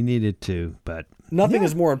 he needed to, but nothing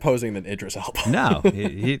is more imposing than Idris Elba. No,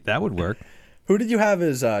 that would work. Who did you have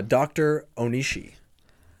as Dr. Onishi?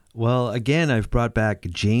 Well, again, I've brought back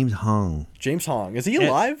James Hong. James Hong. Is he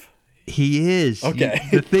alive? He is. Okay.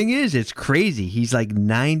 The thing is, it's crazy. He's like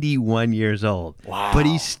 91 years old. Wow. But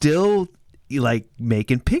he's still like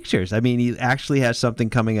making pictures. I mean, he actually has something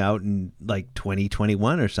coming out in like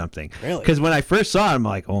 2021 or something. Really? Because when I first saw him,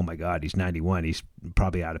 I'm like, oh my God, he's 91. He's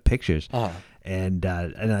probably out of pictures. Uh-huh. And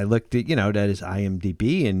I looked at at his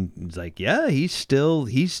IMDb, and it's like, yeah, he's still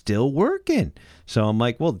working. So I'm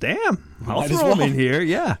like, well, damn, I'll throw him in here.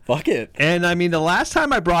 Yeah, fuck it. And I mean, the last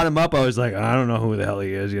time I brought him up, I was like, I don't know who the hell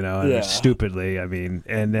he is, stupidly. I mean,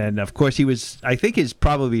 and then of course I think his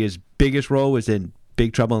biggest role was in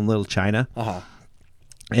Big Trouble in Little China. Uh-huh.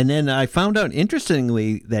 And then I found out,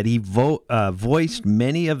 interestingly, that he voiced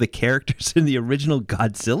many of the characters in the original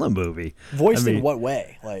Godzilla movie. Voiced in what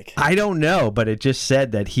way? Like, I don't know, but it just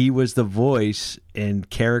said that he was the voice in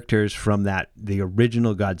characters from the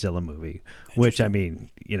original Godzilla movie. Which, I mean,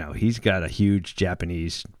 he's got a huge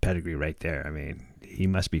Japanese pedigree right there. I mean, he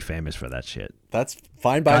must be famous for that shit. That's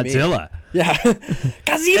fine by me. Godzilla. Yeah.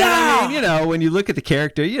 Godzilla! I mean, when you look at the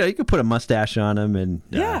character, you could put a mustache on him and...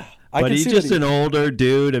 yeah. But he's just an older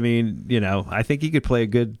dude. I mean, I think he could play a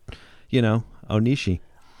good, Onishi.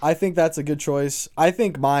 I think that's a good choice. I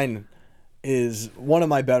think mine is one of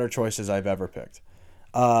my better choices I've ever picked.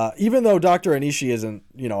 Even though Dr. Onishi isn't,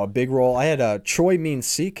 a big role, I had Choi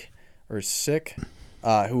Min-sik,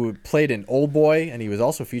 who played in Old Boy, and he was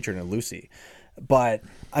also featured in Lucy. But,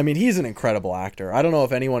 I mean, he's an incredible actor. I don't know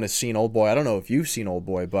if anyone has seen Old Boy. I don't know if you've seen Old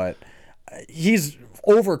Boy, but he's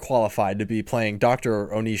overqualified to be playing Dr.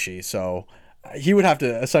 Onishi, so he would have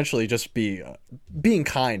to essentially just be being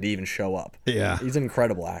kind to even show up. Yeah. He's an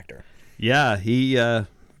incredible actor. Yeah, he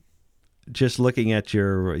just looking at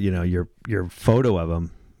your photo of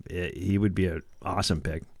him, he would be an awesome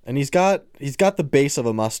pick. And he's got the base of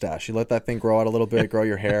a mustache. You let that thing grow out a little bit, grow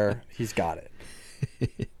your hair, he's got it.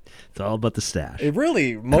 It's all about the stash. It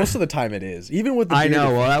really, most of the time it is. Even with the beard. I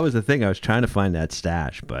know. Well, that was the thing. I was trying to find that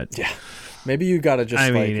stash, but yeah. Maybe you got to just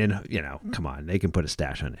come on. They can put a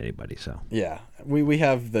stash on anybody, so. Yeah. We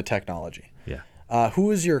have the technology. Yeah. Who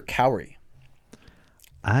is your Cowrie?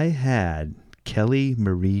 I had Kelly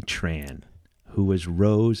Marie Tran, who was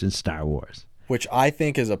Rose in Star Wars. Which I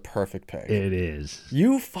think is a perfect pick. It is.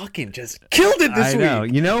 You fucking just killed it this week. I know.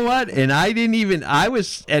 You know what? And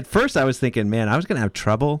at first I was thinking, man, I was going to have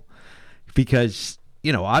trouble because,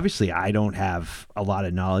 obviously I don't have a lot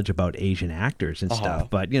of knowledge about Asian actors and stuff.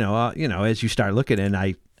 But, as you start looking, and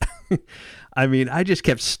I mean, I just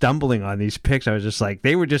kept stumbling on these picks. I was just like,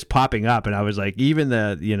 they were just popping up. And I was like, even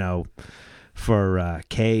for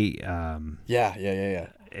Kay. Yeah.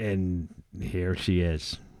 And here she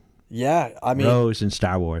is. Yeah, I mean, Rose in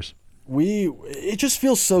Star Wars. It just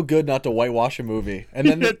feels so good not to whitewash a movie, and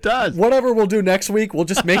then it does. Whatever we'll do next week, we'll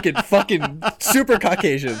just make it fucking super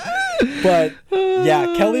Caucasian. But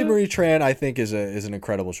yeah, Kelly Marie Tran, I think is an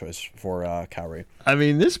incredible choice for Cowrie. I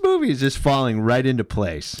mean, this movie is just falling right into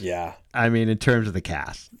place. Yeah, I mean, in terms of the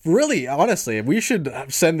cast. Really, honestly, we should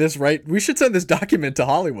send this document to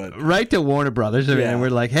Hollywood, right to Warner Brothers, and we're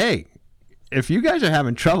like, hey. If you guys are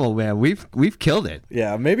having trouble, man, we've killed it.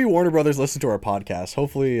 Yeah, maybe Warner Brothers listened to our podcast.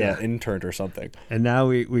 Hopefully, interned or something. And now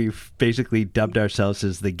we've basically dubbed ourselves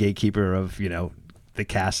as the gatekeeper of the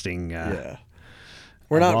casting.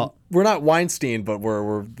 We're not Weinstein, but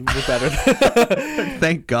we're better.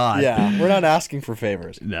 Thank God. Yeah, we're not asking for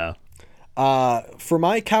favors. No. For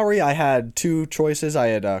my Cowrie, I had two choices. I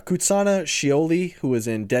had Kutsana Shioli, who was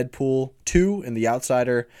in Deadpool 2 and The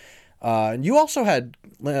Outsider. And you also had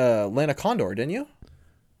Lana Condor, didn't you?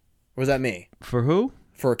 Or was that me? For who?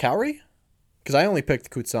 For Cowrie? Because I only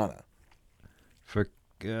picked Kutsana. For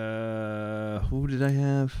who did I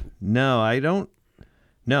have? No, I don't.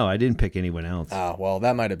 No, I didn't pick anyone else. Well,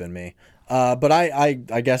 that might have been me. But I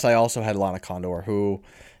guess I also had Lana Condor, who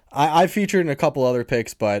I featured in a couple other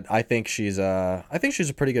picks, but I think she's a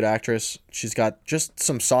pretty good actress. She's got just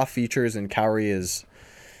some soft features, and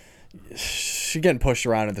she's getting pushed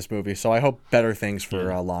around in this movie. So I hope better things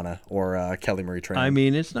for Lana or Kelly Marie Tran. I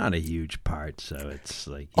mean, it's not a huge part, so it's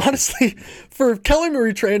like honestly, for Kelly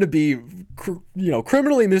Marie Tran to be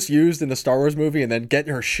criminally misused in the Star Wars movie and then get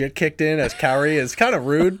her shit kicked in as Carrie is kind of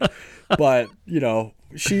rude. But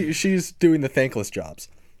she's doing the thankless jobs,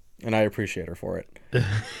 and I appreciate her for it.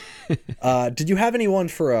 Did you have anyone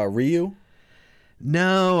for Ryu?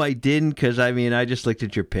 No, I didn't, because, I mean, I just looked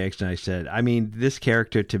at your picks and I said, I mean, this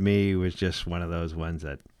character to me was just one of those ones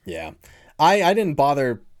that... Yeah. I didn't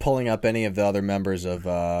bother pulling up any of the other members of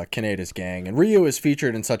Kaneda's gang, and Ryu is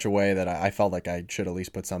featured in such a way that I felt like I should at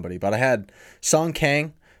least put somebody. But I had Song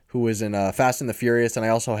Kang, who was in Fast and the Furious, and I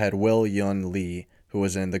also had Will Yun Lee, who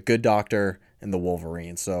was in The Good Doctor and The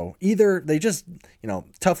Wolverine. So either they just,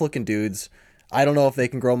 tough-looking dudes... I don't know if they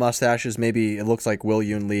can grow mustaches. Maybe it looks like Will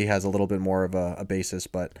Yun Lee has a little bit more of a basis,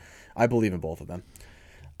 but I believe in both of them.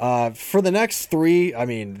 For the next three, I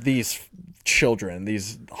mean, these children,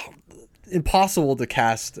 these impossible to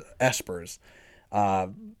cast espers.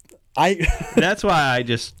 That's why I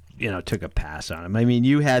just, took a pass on them. I mean,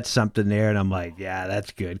 you had something there, and I'm like, yeah,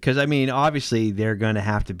 that's good. Because, I mean, obviously they're going to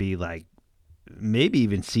have to be like, maybe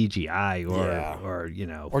even CGI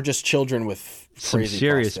or just children with some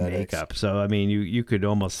serious prosthetics. makeup. So I mean, you could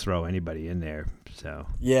almost throw anybody in there. So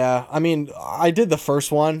yeah, I mean, I did the first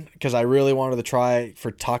one because I really wanted to try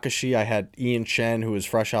for Takashi. I had Ian Chen, who was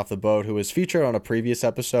fresh off the boat, who was featured on a previous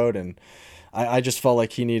episode, and I just felt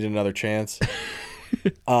like he needed another chance.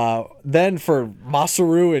 Then for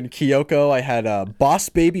Masaru and Kyoko, I had Boss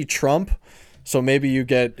Baby Trump. So maybe you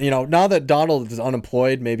get, now that Donald is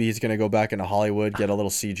unemployed, maybe he's going to go back into Hollywood, get a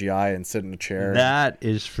little CGI and sit in a chair. That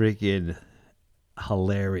is freaking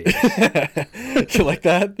hilarious. You like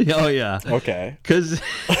that? Oh, yeah. Okay. Because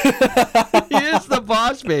he is the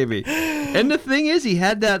boss baby. And the thing is, he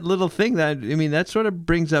had that little thing that sort of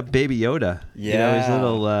brings up Baby Yoda. Yeah. His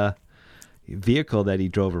little vehicle that he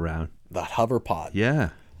drove around. That hover pod.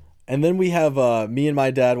 Yeah. And then we have me and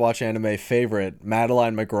my dad watch anime favorite,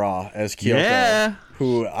 Madeline McGraw as Kyoko. Yeah.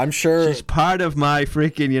 Who I'm sure... She's part of my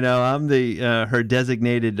freaking, I'm the her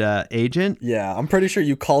designated agent. Yeah, I'm pretty sure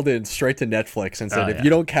you called in straight to Netflix and said, if you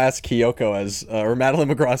don't cast Kyoko as... or Madeline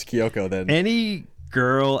McGraw as Kyoko, then... Any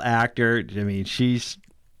girl actor, I mean, she's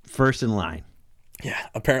first in line. Yeah,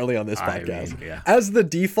 apparently on this podcast. I mean, yeah. As the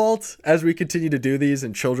default, as we continue to do these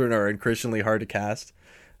and children are increasingly hard to cast...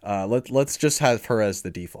 let's just have her as the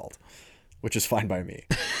default, which is fine by me.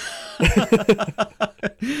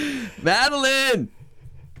 Madeline,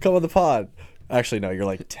 come on the pod. Actually, no, you're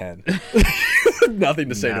like 10. Nothing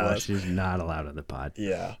to say to us. She's not allowed on the pod.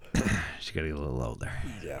 Yeah. She's got to get a little older.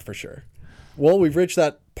 Yeah, for sure. Well, we've reached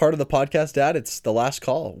that part of the podcast, Dad. It's the last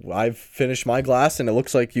call. I've finished my glass, and it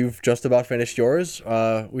looks like you've just about finished yours.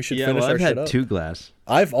 We should finish our shit up. I've had 2 glasses.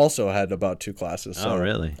 I've also had about 2 glasses. So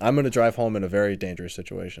really? I'm going to drive home in a very dangerous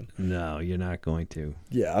situation. No, you're not going to.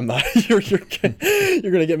 Yeah, I'm not. You're going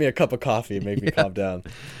to get me a cup of coffee and make me calm down.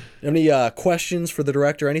 Any questions for the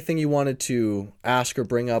director? Anything you wanted to ask or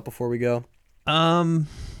bring up before we go?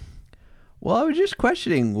 Well, I was just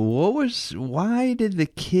questioning, why did the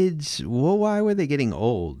kids, why were they getting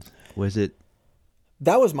old? Was it?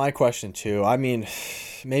 That was my question too. I mean,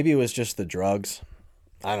 maybe it was just the drugs.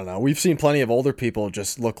 I don't know. We've seen plenty of older people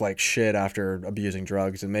just look like shit after abusing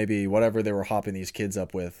drugs, and maybe whatever they were hopping these kids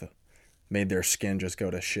up with made their skin just go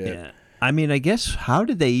to shit. Yeah. I mean, I guess, how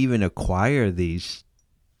did they even acquire these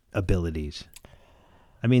abilities?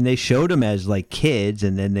 I mean, they showed them as like kids,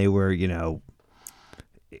 and then they were,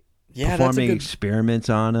 performing experiments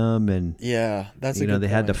on them, and that's a good good they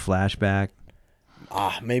point. had the flashback.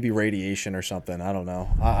 Maybe radiation or something. I don't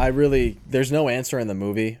know. I really, there's no answer in the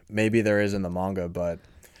movie. Maybe there is in the manga, but.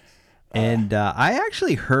 And I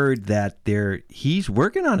actually heard that he's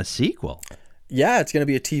working on a sequel. Yeah, it's going to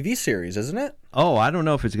be a TV series, isn't it? Oh, I don't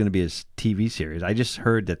know if it's going to be a TV series. I just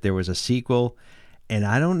heard that there was a sequel, and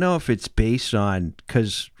I don't know if it's based on,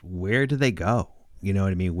 because where do they go? You know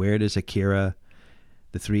what I mean? Where does Akira,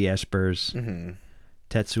 the 3 Espers,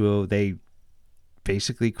 Tetsuo, they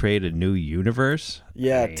basically create a new universe?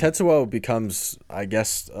 Yeah, Tetsuo becomes, I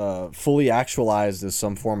guess, fully actualized as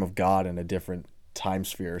some form of god in a different time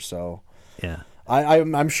sphere. So yeah,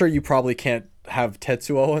 I'm sure you probably can't have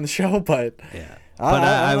Tetsuo on the show, but yeah. But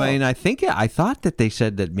I mean, I thought that they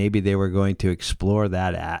said that maybe they were going to explore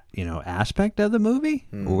that aspect of the movie,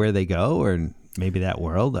 where they go, or maybe that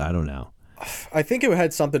world. I don't know. I think it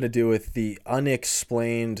had something to do with the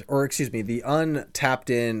unexplained, or excuse me, the untapped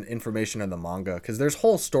in information in the manga, because there's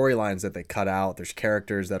whole storylines that they cut out. There's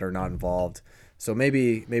characters that are not involved, so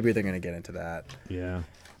maybe they're going to get into that. Yeah.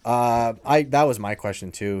 That was my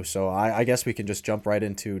question too. So I guess we can just jump right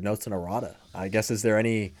into notes and errata. I guess, is there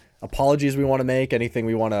any apologies we want to make? Anything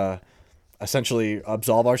we want to essentially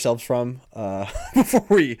absolve ourselves from before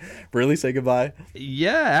we really say goodbye?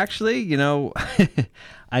 Yeah, actually,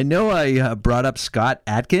 I know I brought up Scott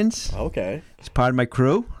Adkins. Okay. He's part of my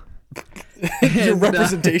crew. Your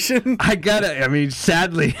representation?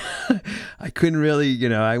 Sadly, I couldn't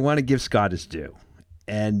really, I want to give Scott his due.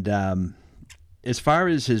 And as far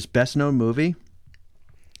as his best known movie,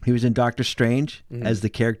 he was in Doctor Strange as the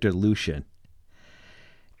character Lucian.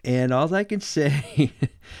 And all I can say,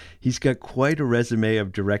 he's got quite a resume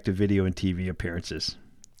of direct-to-video and TV appearances.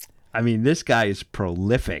 I mean, this guy is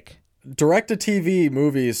prolific. Direct-to-TV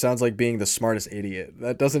movies sounds like being the smartest idiot.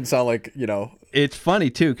 That doesn't sound like, It's funny,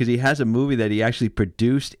 too, because he has a movie that he actually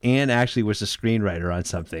produced and actually was a screenwriter on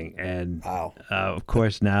something. And, wow. Of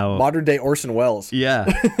course, now... Modern-day Orson Welles.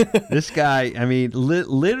 Yeah. This guy,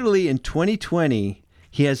 literally in 2020,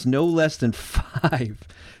 he has no less than 5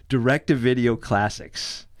 direct-to-video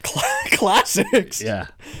classics. Classics? Yeah.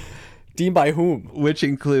 Deemed by whom? Which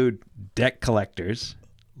include Debt Collectors,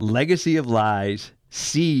 Legacy of Lies,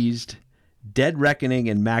 Seized, Dead Reckoning,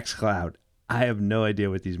 and Max Cloud. I have no idea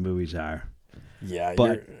what these movies are. Yeah,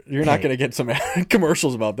 but you're not going to get some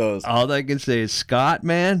commercials about those. All I can say is, Scott,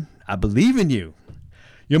 man, I believe in you.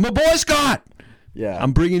 You're my boy, Scott. Yeah.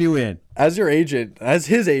 I'm bringing you in. As your agent, as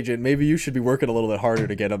his agent, maybe you should be working a little bit harder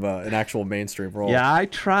to get him an actual mainstream role. Yeah, I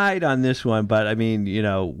tried on this one, but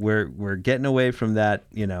we're getting away from that,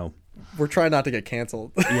 We're trying not to get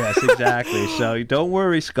canceled. Yes, exactly. So don't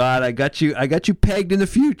worry, Scott. I got you pegged in the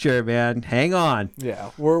future, man. Hang on.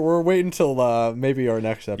 Yeah, we're waiting until maybe our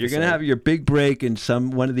next episode. You're gonna have your big break in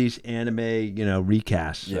one of these anime,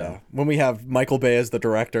 recasts. So. Yeah, when we have Michael Bay as the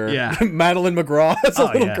director. Yeah. Madeline McGraw as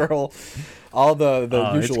a little girl. All the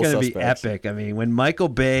usual it's gonna suspects. be epic. I mean, when Michael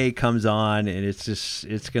Bay comes on, and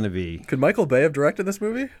it's gonna be. Could Michael Bay have directed this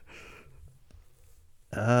movie?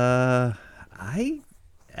 I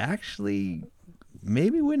actually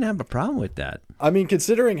maybe wouldn't have a problem with that. I mean,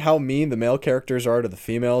 considering how mean the male characters are to the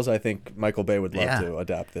females, I think Michael Bay would love to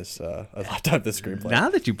adapt this screenplay. Now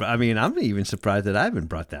that I'm even surprised that I haven't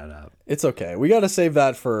brought that up. It's okay. We got to save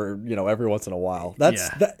that for every once in a while.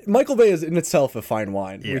 Michael Bay is in itself a fine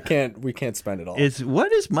wine. Yeah. We can't spend it all.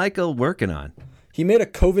 What is Michael working on? He made a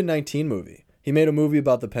COVID-19 movie. He made a movie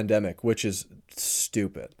about the pandemic, which is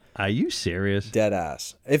stupid. Are you serious? Dead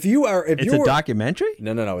ass. It's a documentary?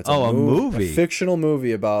 No. It's a movie. A fictional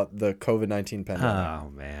movie about the COVID-19 pandemic. Oh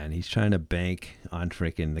man, he's trying to bank on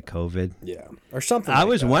freaking the COVID. Yeah, or something. I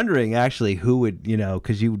was wondering actually who would,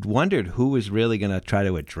 because you wondered who was really going to try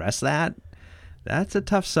to address that. That's a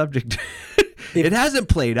tough subject. It hasn't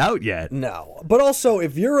played out yet. No, but also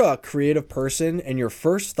if you're a creative person and your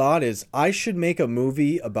first thought is I should make a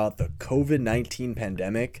movie about the COVID-19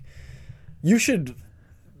 pandemic, you should.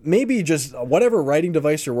 Maybe just whatever writing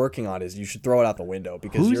device you're working on you should throw it out the window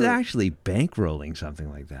because who's actually bankrolling something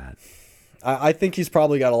like that? I think he's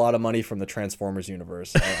probably got a lot of money from the Transformers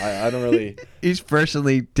universe. I don't really. He's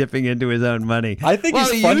personally dipping into his own money. I think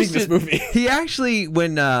he's funding this movie. He actually,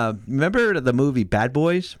 remember the movie Bad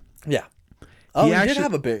Boys? Yeah. Oh, he did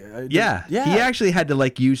have a big. Yeah. He actually had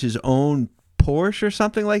to use his own Porsche or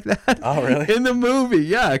something like that. Oh, really? In the movie,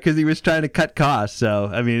 yeah, because he was trying to cut costs. So,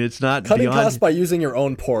 I mean, it's not cutting costs by using your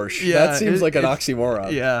own Porsche. Yeah, that seems like an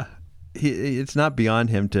oxymoron. Yeah, it's not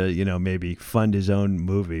beyond him to maybe fund his own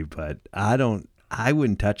movie, but I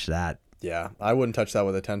wouldn't touch that. Yeah, I wouldn't touch that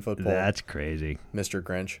with a 10-foot pole. That's crazy, Mr.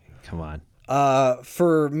 Grinch. Come on.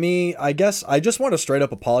 For me, I guess I just want to straight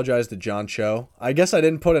up apologize to John Cho. I guess I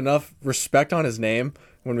didn't put enough respect on his name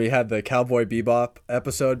when we had the Cowboy Bebop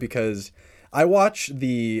episode because I watched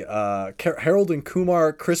the Harold and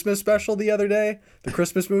Kumar Christmas special the other day, the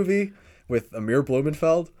Christmas movie with Amir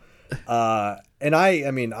Blumenfeld. And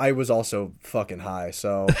I was also fucking high,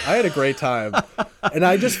 so I had a great time. And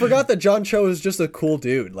I just forgot that John Cho is just a cool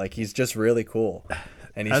dude. Like, he's just really cool.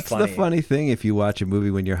 And he's funny. That's the funny thing. If you watch a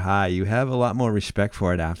movie when you're high, you have a lot more respect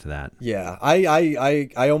for it after that. Yeah.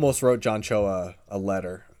 I almost wrote John Cho a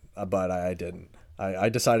letter, but I didn't. I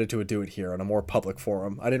decided to do it here on a more public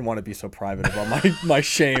forum. I didn't want to be so private about my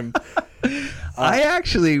shame. I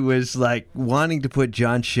actually was like wanting to put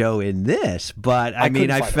John Cho in this, but I mean,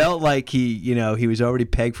 couldn't I find felt like he was already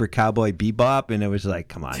pegged for Cowboy Bebop, and it was like,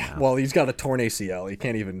 come on now. Well, he's got a torn ACL. He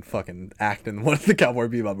can't even fucking act in one of the Cowboy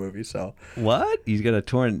Bebop movies. So What? He's got a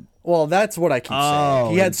torn. Well, that's what I keep saying.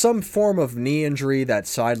 He and- had some form of knee injury that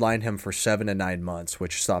sidelined him for 7 to 9 months,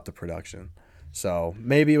 which stopped the production. So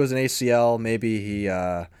maybe it was an ACL. Maybe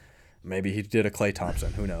he did a Klay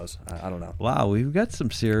Thompson. Who knows? I don't know. Wow, we've got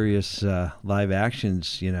some serious live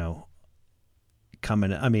actions,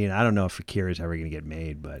 coming. I mean, I don't know if Akira is ever going to get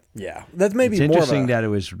made, but Yeah, that's maybe it's more interesting of a, that it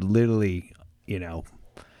was literally,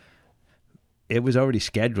 it was already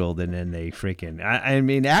scheduled, and then they freaking. I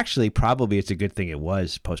mean, actually, probably it's a good thing it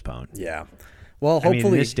was postponed. Yeah. Well, I mean, in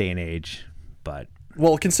hopefully, this day and age, but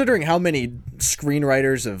well, considering how many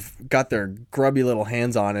screenwriters have got their grubby little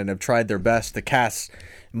hands on it and have tried their best to cast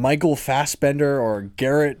Michael Fassbender or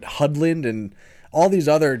Garrett Hudlin and all these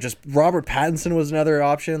other, just Robert Pattinson was another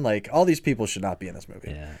option. Like, all these people should not be in this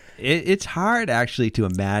movie. yeah, it's hard actually to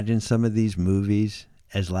imagine some of these movies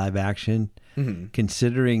as live action,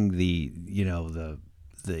 considering the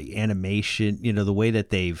animation, the way that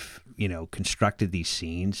they've constructed these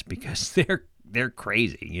scenes, because they're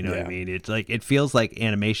crazy. You know what I Yeah. mean? It's like, it feels like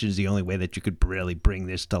animation is the only way that you could really bring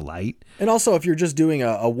this to light. And also, if you're just doing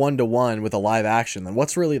a one-to-one with a live action, then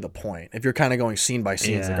what's really the point? If you're kind of going scene by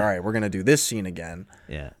scene, it's like, Yeah. all right, we're going to do this scene again.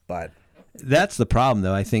 Yeah. But That's the problem,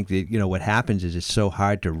 though. I think that, what happens is it's so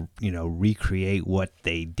hard to, recreate what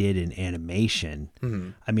they did in animation.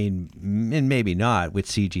 I mean, and maybe not with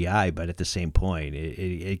CGI, but at the same point,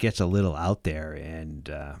 it gets a little out there, and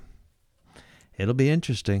it'll be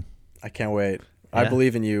interesting. I can't wait. I Yeah.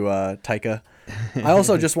 believe in you, Taika. I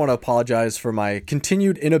also just want to apologize for my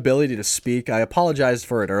continued inability to speak. I apologized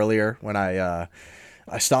for it earlier when I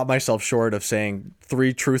stopped myself short of saying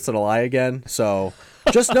 3 truths and a lie again. So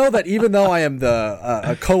just know that even though I am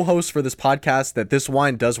a co-host for this podcast, that this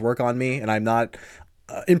wine does work on me, and I'm not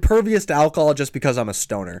impervious to alcohol just because I'm a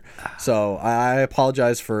stoner. So I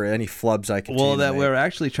apologize for any flubs I continue Well, to that make. we're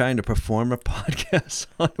actually trying to perform a podcast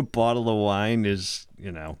on a bottle of wine is,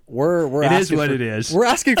 We're It is asking what for- it is. We're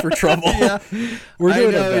asking for trouble. Yeah. We're I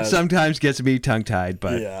doing know our it best. sometimes gets me tongue-tied,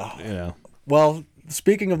 but, Yeah. Well,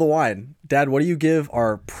 speaking of the wine, Dad, what do you give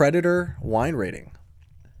our Predator wine rating?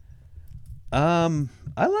 I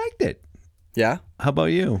liked it. Yeah, How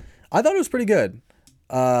about you? I thought it was pretty good.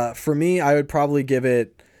 For me, I would probably give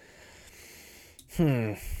it,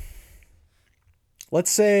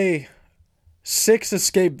 let's say 6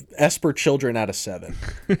 escape Esper children out of 7.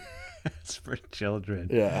 It's for children.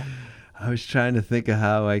 Yeah, I was trying to think of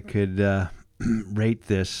how I could rate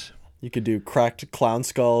this. you could do cracked clown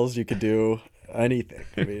skulls. You could do anything.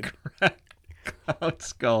 I mean, Clown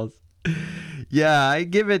skulls. Yeah, I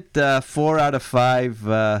give it 4 out of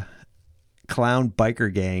 5 clown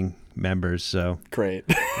biker gang members. So great.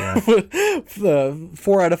 yeah, The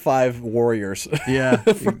 4 out of 5 warriors. yeah.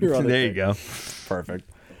 For your other There you pick. go. Perfect.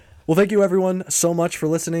 Well, thank you everyone so much for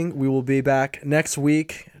listening. We will be back next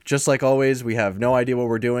week. Just like always, we have no idea what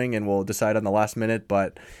we're doing and we'll decide on the last minute,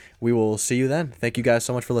 but we will see you then. Thank you guys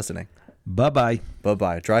so much for listening. Bye-bye.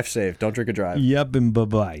 Bye-bye. Drive safe. Don't drink and drive. Yep, and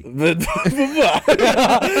bye-bye.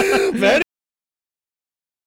 Bye-bye. Man,